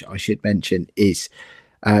thought I should mention is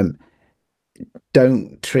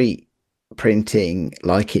don't treat printing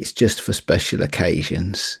like it's just for special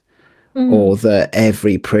occasions, or that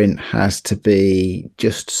every print has to be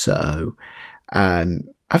just so.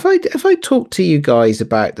 Have I talked to you guys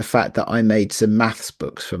about the fact that I made some maths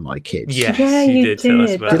books for my kids? Yes, you did tell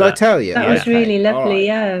us about that. Did I tell you? That was really lovely,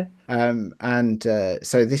 right.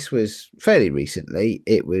 So this was fairly recently.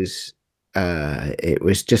 It was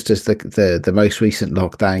just as the most recent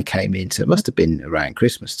lockdown came in, so it must have been around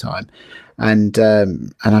Christmas time, and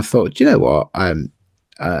I thought, you know what,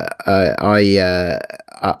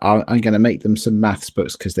 I'm going to make them some maths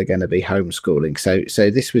books because they're going to be homeschooling.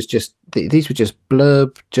 So this was just these were just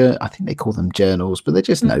blurb. I think they call them journals, but they're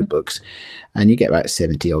just notebooks, and you get about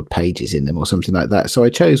 70 odd pages in them or something like that. So I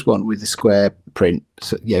chose one with a square print,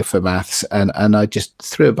 for maths, and I just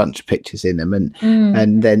threw a bunch of pictures in them,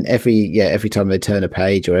 and then every time they turn a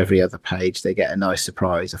page or every other page, they get a nice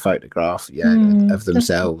surprise, a photograph, of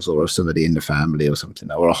themselves or of somebody in the family or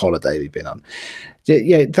something, or a holiday we've been on.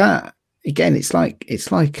 That again, it's like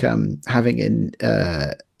having an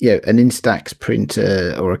Instax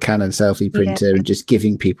printer or a Canon selfie printer and just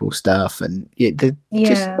giving people stuff, and the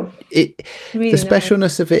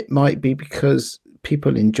specialness of it might be because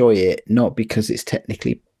people enjoy it, not because it's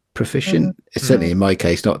technically proficient. It's certainly in my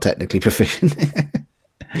case not technically proficient.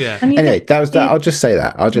 Anyway, that was that. I'll just say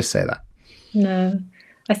that. No,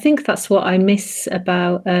 I think that's what I miss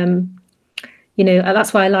about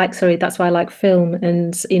that's why I like film.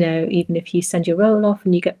 And even if you send your roll off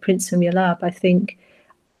and you get prints from your lab, I think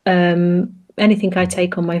anything I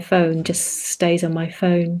take on my phone just stays on my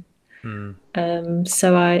phone.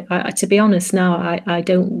 So I to be honest now, I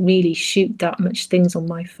don't really shoot that much things on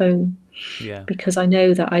my phone, because I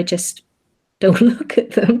know that I just don't look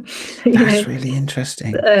at them. That's really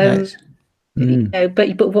interesting. But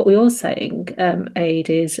what we were saying, Aid,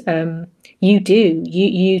 is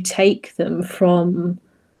you take them from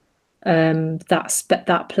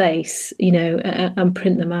that place, and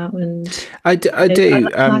print them out, and I do.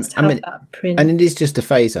 And it is just a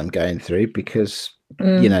phase I'm going through, because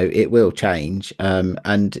it will change.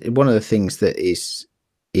 And one of the things that is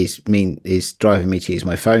driving me to use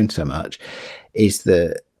my phone so much is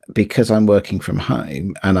that because I'm working from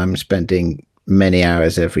home and I'm spending many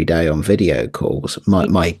hours every day on video calls,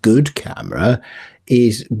 my good camera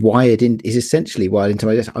is essentially wired into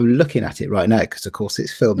my desk. I'm looking at it right now because of course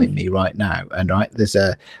it's filming me right now, and I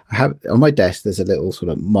have on my desk there's a little sort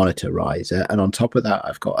of monitor riser, and on top of that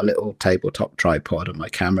I've got a little tabletop tripod and my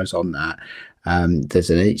camera's on that. There's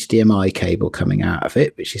an HDMI cable coming out of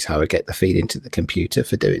it, which is how I get the feed into the computer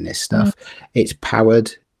for doing this stuff. It's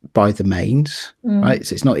powered by the mains, right?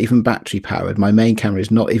 So it's not even battery powered. My main camera is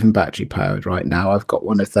not even battery powered right now. I've got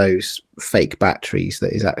one of those fake batteries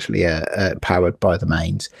that is actually powered by the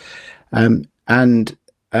mains. And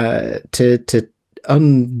to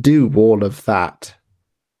undo all of that,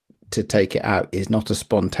 to take it out, is not a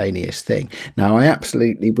spontaneous thing. Now, I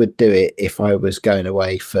absolutely would do it if I was going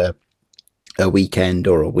away for a weekend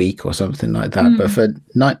or a week or something like that. But for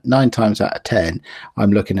 9 times out of 10,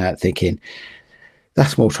 I'm looking at it thinking,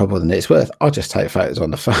 that's more trouble than it's worth. I'll just take photos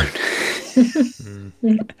on the phone.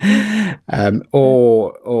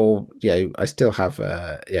 Or I still have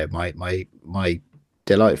my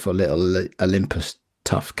delightful little Olympus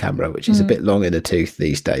Tough camera, which is a bit long in the tooth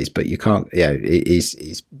these days, but you can't, it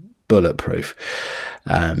is bulletproof.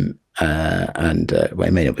 Well,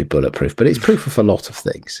 it may not be bulletproof, but it's proof of a lot of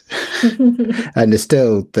things. And there's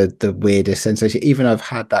still the weirdest sensation. Even I've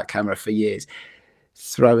had that camera for years,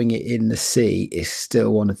 throwing it in the sea is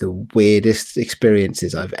still one of the weirdest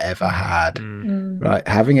experiences I've ever had. Right,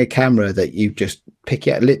 having a camera that you just pick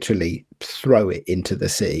it, literally throw it into the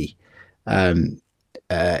sea,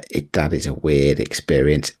 that is a weird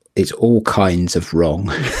experience. It's all kinds of wrong.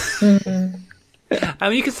 I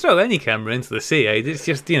mean, you can throw any camera into the sea, eh? It's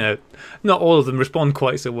just, not all of them respond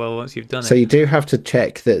quite so well once you've done it. So you do have to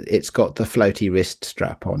check that it's got the floaty wrist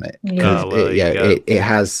strap on it. It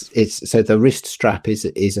has. So the wrist strap is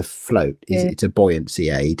a float. It's a buoyancy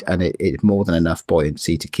aid, and it's more than enough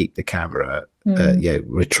buoyancy to keep the camera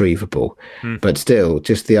retrievable. But still,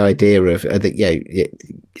 just the idea of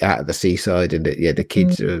out of the seaside, and the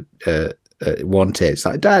kids want it. It's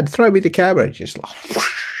like, Dad, throw me the camera. And just like.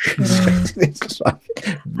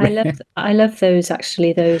 I love those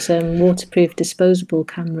waterproof disposable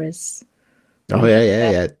cameras. Oh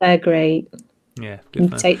yeah. They're great. Yeah, you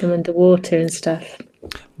can take them underwater and stuff.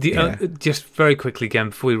 Just very quickly again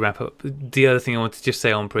before we wrap up, the other thing I want to just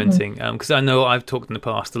say on printing, because I know I've talked in the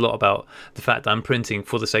past a lot about the fact that I'm printing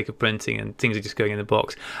for the sake of printing and things are just going in the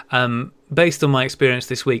box. Based on my experience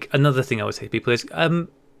this week, another thing I would say to people is,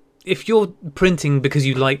 if you're printing because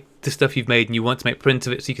you like the stuff you've made and you want to make print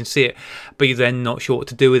of it so you can see it, but you're then not sure what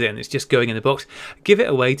to do with it and it's just going in the box, give it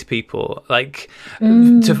away to people, like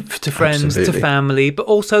to friends, absolutely, to family. But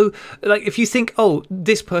also, like, if you think, oh,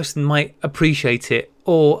 this person might appreciate it,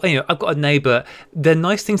 or I've got a neighbour, they're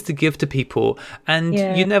nice things to give to people, and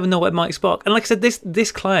you never know what it might spark. And like I said,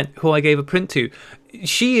 this client who I gave a print to,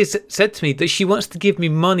 she has said to me that she wants to give me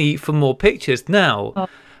money for more pictures now.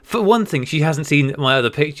 For one thing, she hasn't seen my other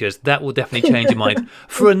pictures. That will definitely change her mind.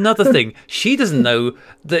 For another thing, she doesn't know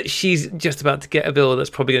that she's just about to get a bill that's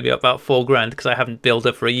probably going to be about $4,000 because I haven't billed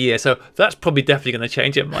her for a year. So that's probably definitely going to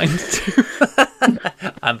change her mind too.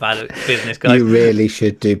 I'm bad at business, guys. You really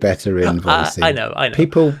should do better invoicing. I know.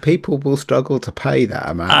 People will struggle to pay that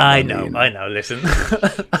amount. I know. Listen,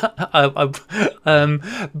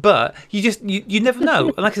 but you never know.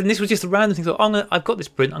 And like I said, this was just a random thing. So I've got this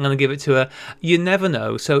print. I'm going to give it to her. You never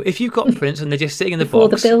know. So if you've got prints and they're just sitting in the before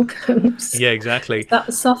box, the bill comes, yeah, exactly.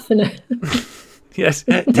 That soften it. Yes.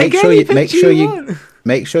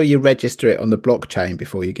 Make sure you register it on the blockchain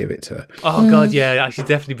before you give it to her. Oh God, yeah, I should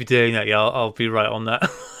definitely be doing that. Yeah, I'll be right on that.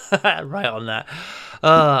 Right on that.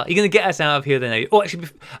 You're going to get us out of here then, are you? Oh, actually,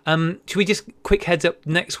 should we just quick heads up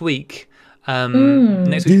next week?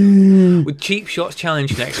 Next week with Cheap Shots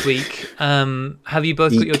Challenge next week. Have you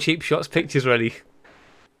both got your Cheap Shots pictures ready?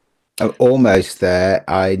 I'm almost there.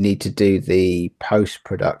 I need to do the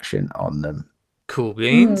post-production on them. Cool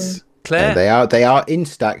beans. Claire? They are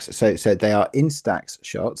Instax, so they are Instax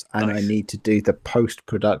shots, and nice. I need to do the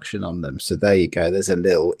post-production on them. So there you go. There's a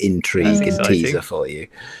little intrigue and teaser for you.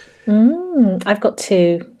 I've got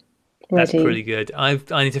 2 ready. That's pretty good. I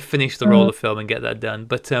need to finish the roll of film and get that done.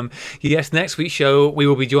 But yes, next week's show we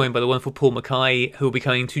will be joined by the wonderful Paul Mackay, who will be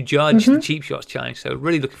coming to judge the Cheap Shots Challenge. So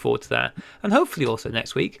really looking forward to that. And hopefully also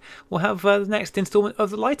next week we'll have the next instalment of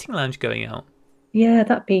the Lighting Lounge going out. Yeah,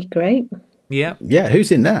 that'd be great. Yeah.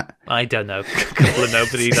 Who's in that? I don't know. A couple of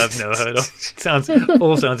nobodies I've never heard of. Sounds a bit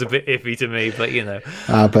iffy to me, but you know.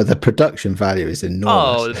 But the production value is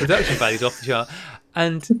enormous. Oh, the production value is off the chart.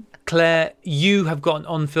 And Claire, you have got an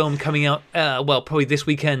on film coming out. Probably this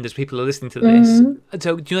weekend as people are listening to this.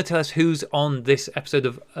 So, do you want to tell us who's on this episode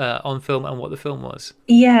of On Film and what the film was?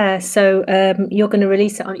 Yeah. So you're going to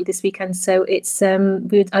release it, aren't you, this weekend? So it's. I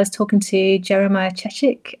was talking to Jeremiah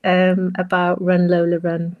Chechik about Run Lola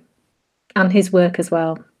Run. And his work as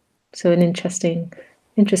well. So an interesting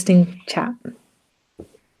chat.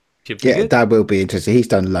 Yeah, good. That will be interesting. He's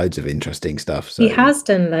done loads of interesting stuff. So. He has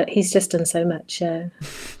done. He's just done so much.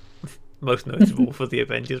 Most notable for the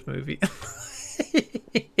Avengers movie.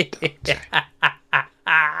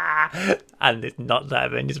 And it's not that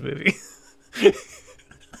Avengers movie.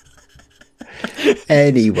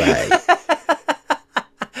 Anyway.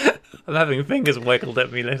 I'm having fingers wiggled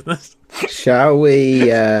at me, listeners. Shall we?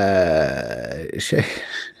 Shall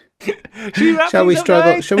we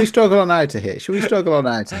struggle? Shall we struggle on out of here? Shall we struggle on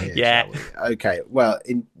out of here? Yeah. Okay. Well,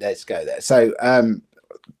 let's go there. So,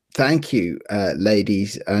 thank you,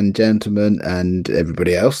 ladies and gentlemen, and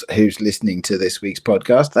everybody else who's listening to this week's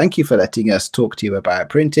podcast. Thank you for letting us talk to you about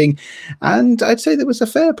printing, and I'd say there was a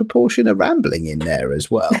fair proportion of rambling in there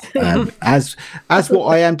as well, as what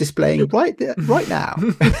I am displaying right now.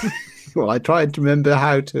 Well, I tried to remember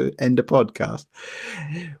how to end a podcast.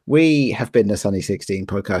 We have been the Sunny 16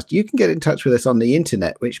 podcast. You can get in touch with us on the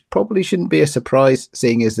internet, which probably shouldn't be a surprise,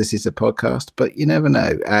 seeing as this is a podcast, but you never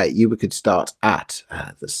know. You could start at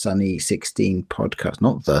the Sunny 16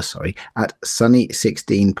 podcast, at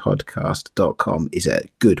sunny16podcast.com is a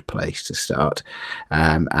good place to start.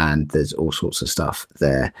 And there's all sorts of stuff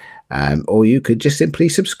there. Or you could just simply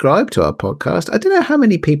subscribe to our podcast. I don't know how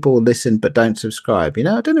many people listen but don't subscribe. I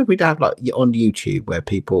don't know if we'd have like on YouTube where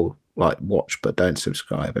people like watch but don't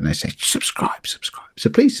subscribe and they say subscribe. So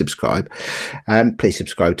please subscribe. Please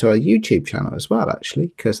subscribe to our YouTube channel as well, actually,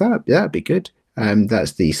 because that'd be good.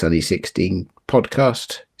 That's the Sunny 16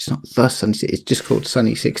 podcast. It's not the Sunny. It's just called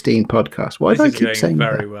Sunny 16 podcast. Why do I keep saying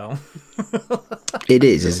that? Very well. It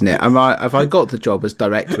is, isn't it? Have I got the job as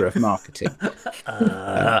director of marketing?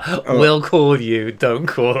 We'll call you. Don't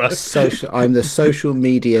call us. I'm the social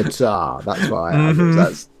media czar. That's what I am.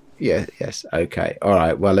 That's yes. Okay. All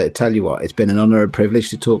right. Well, I tell you what, it's been an honour and privilege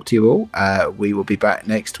to talk to you all. We will be back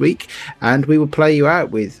next week, and we will play you out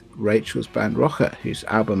with Rachel's band Rocker, whose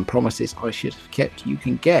album Promises I Should Have Kept you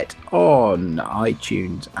can get on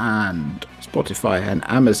iTunes and Spotify and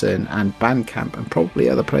Amazon and Bandcamp and probably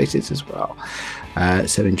other places as well.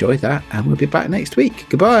 So enjoy that, and we'll be back next week.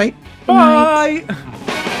 Goodbye. Bye.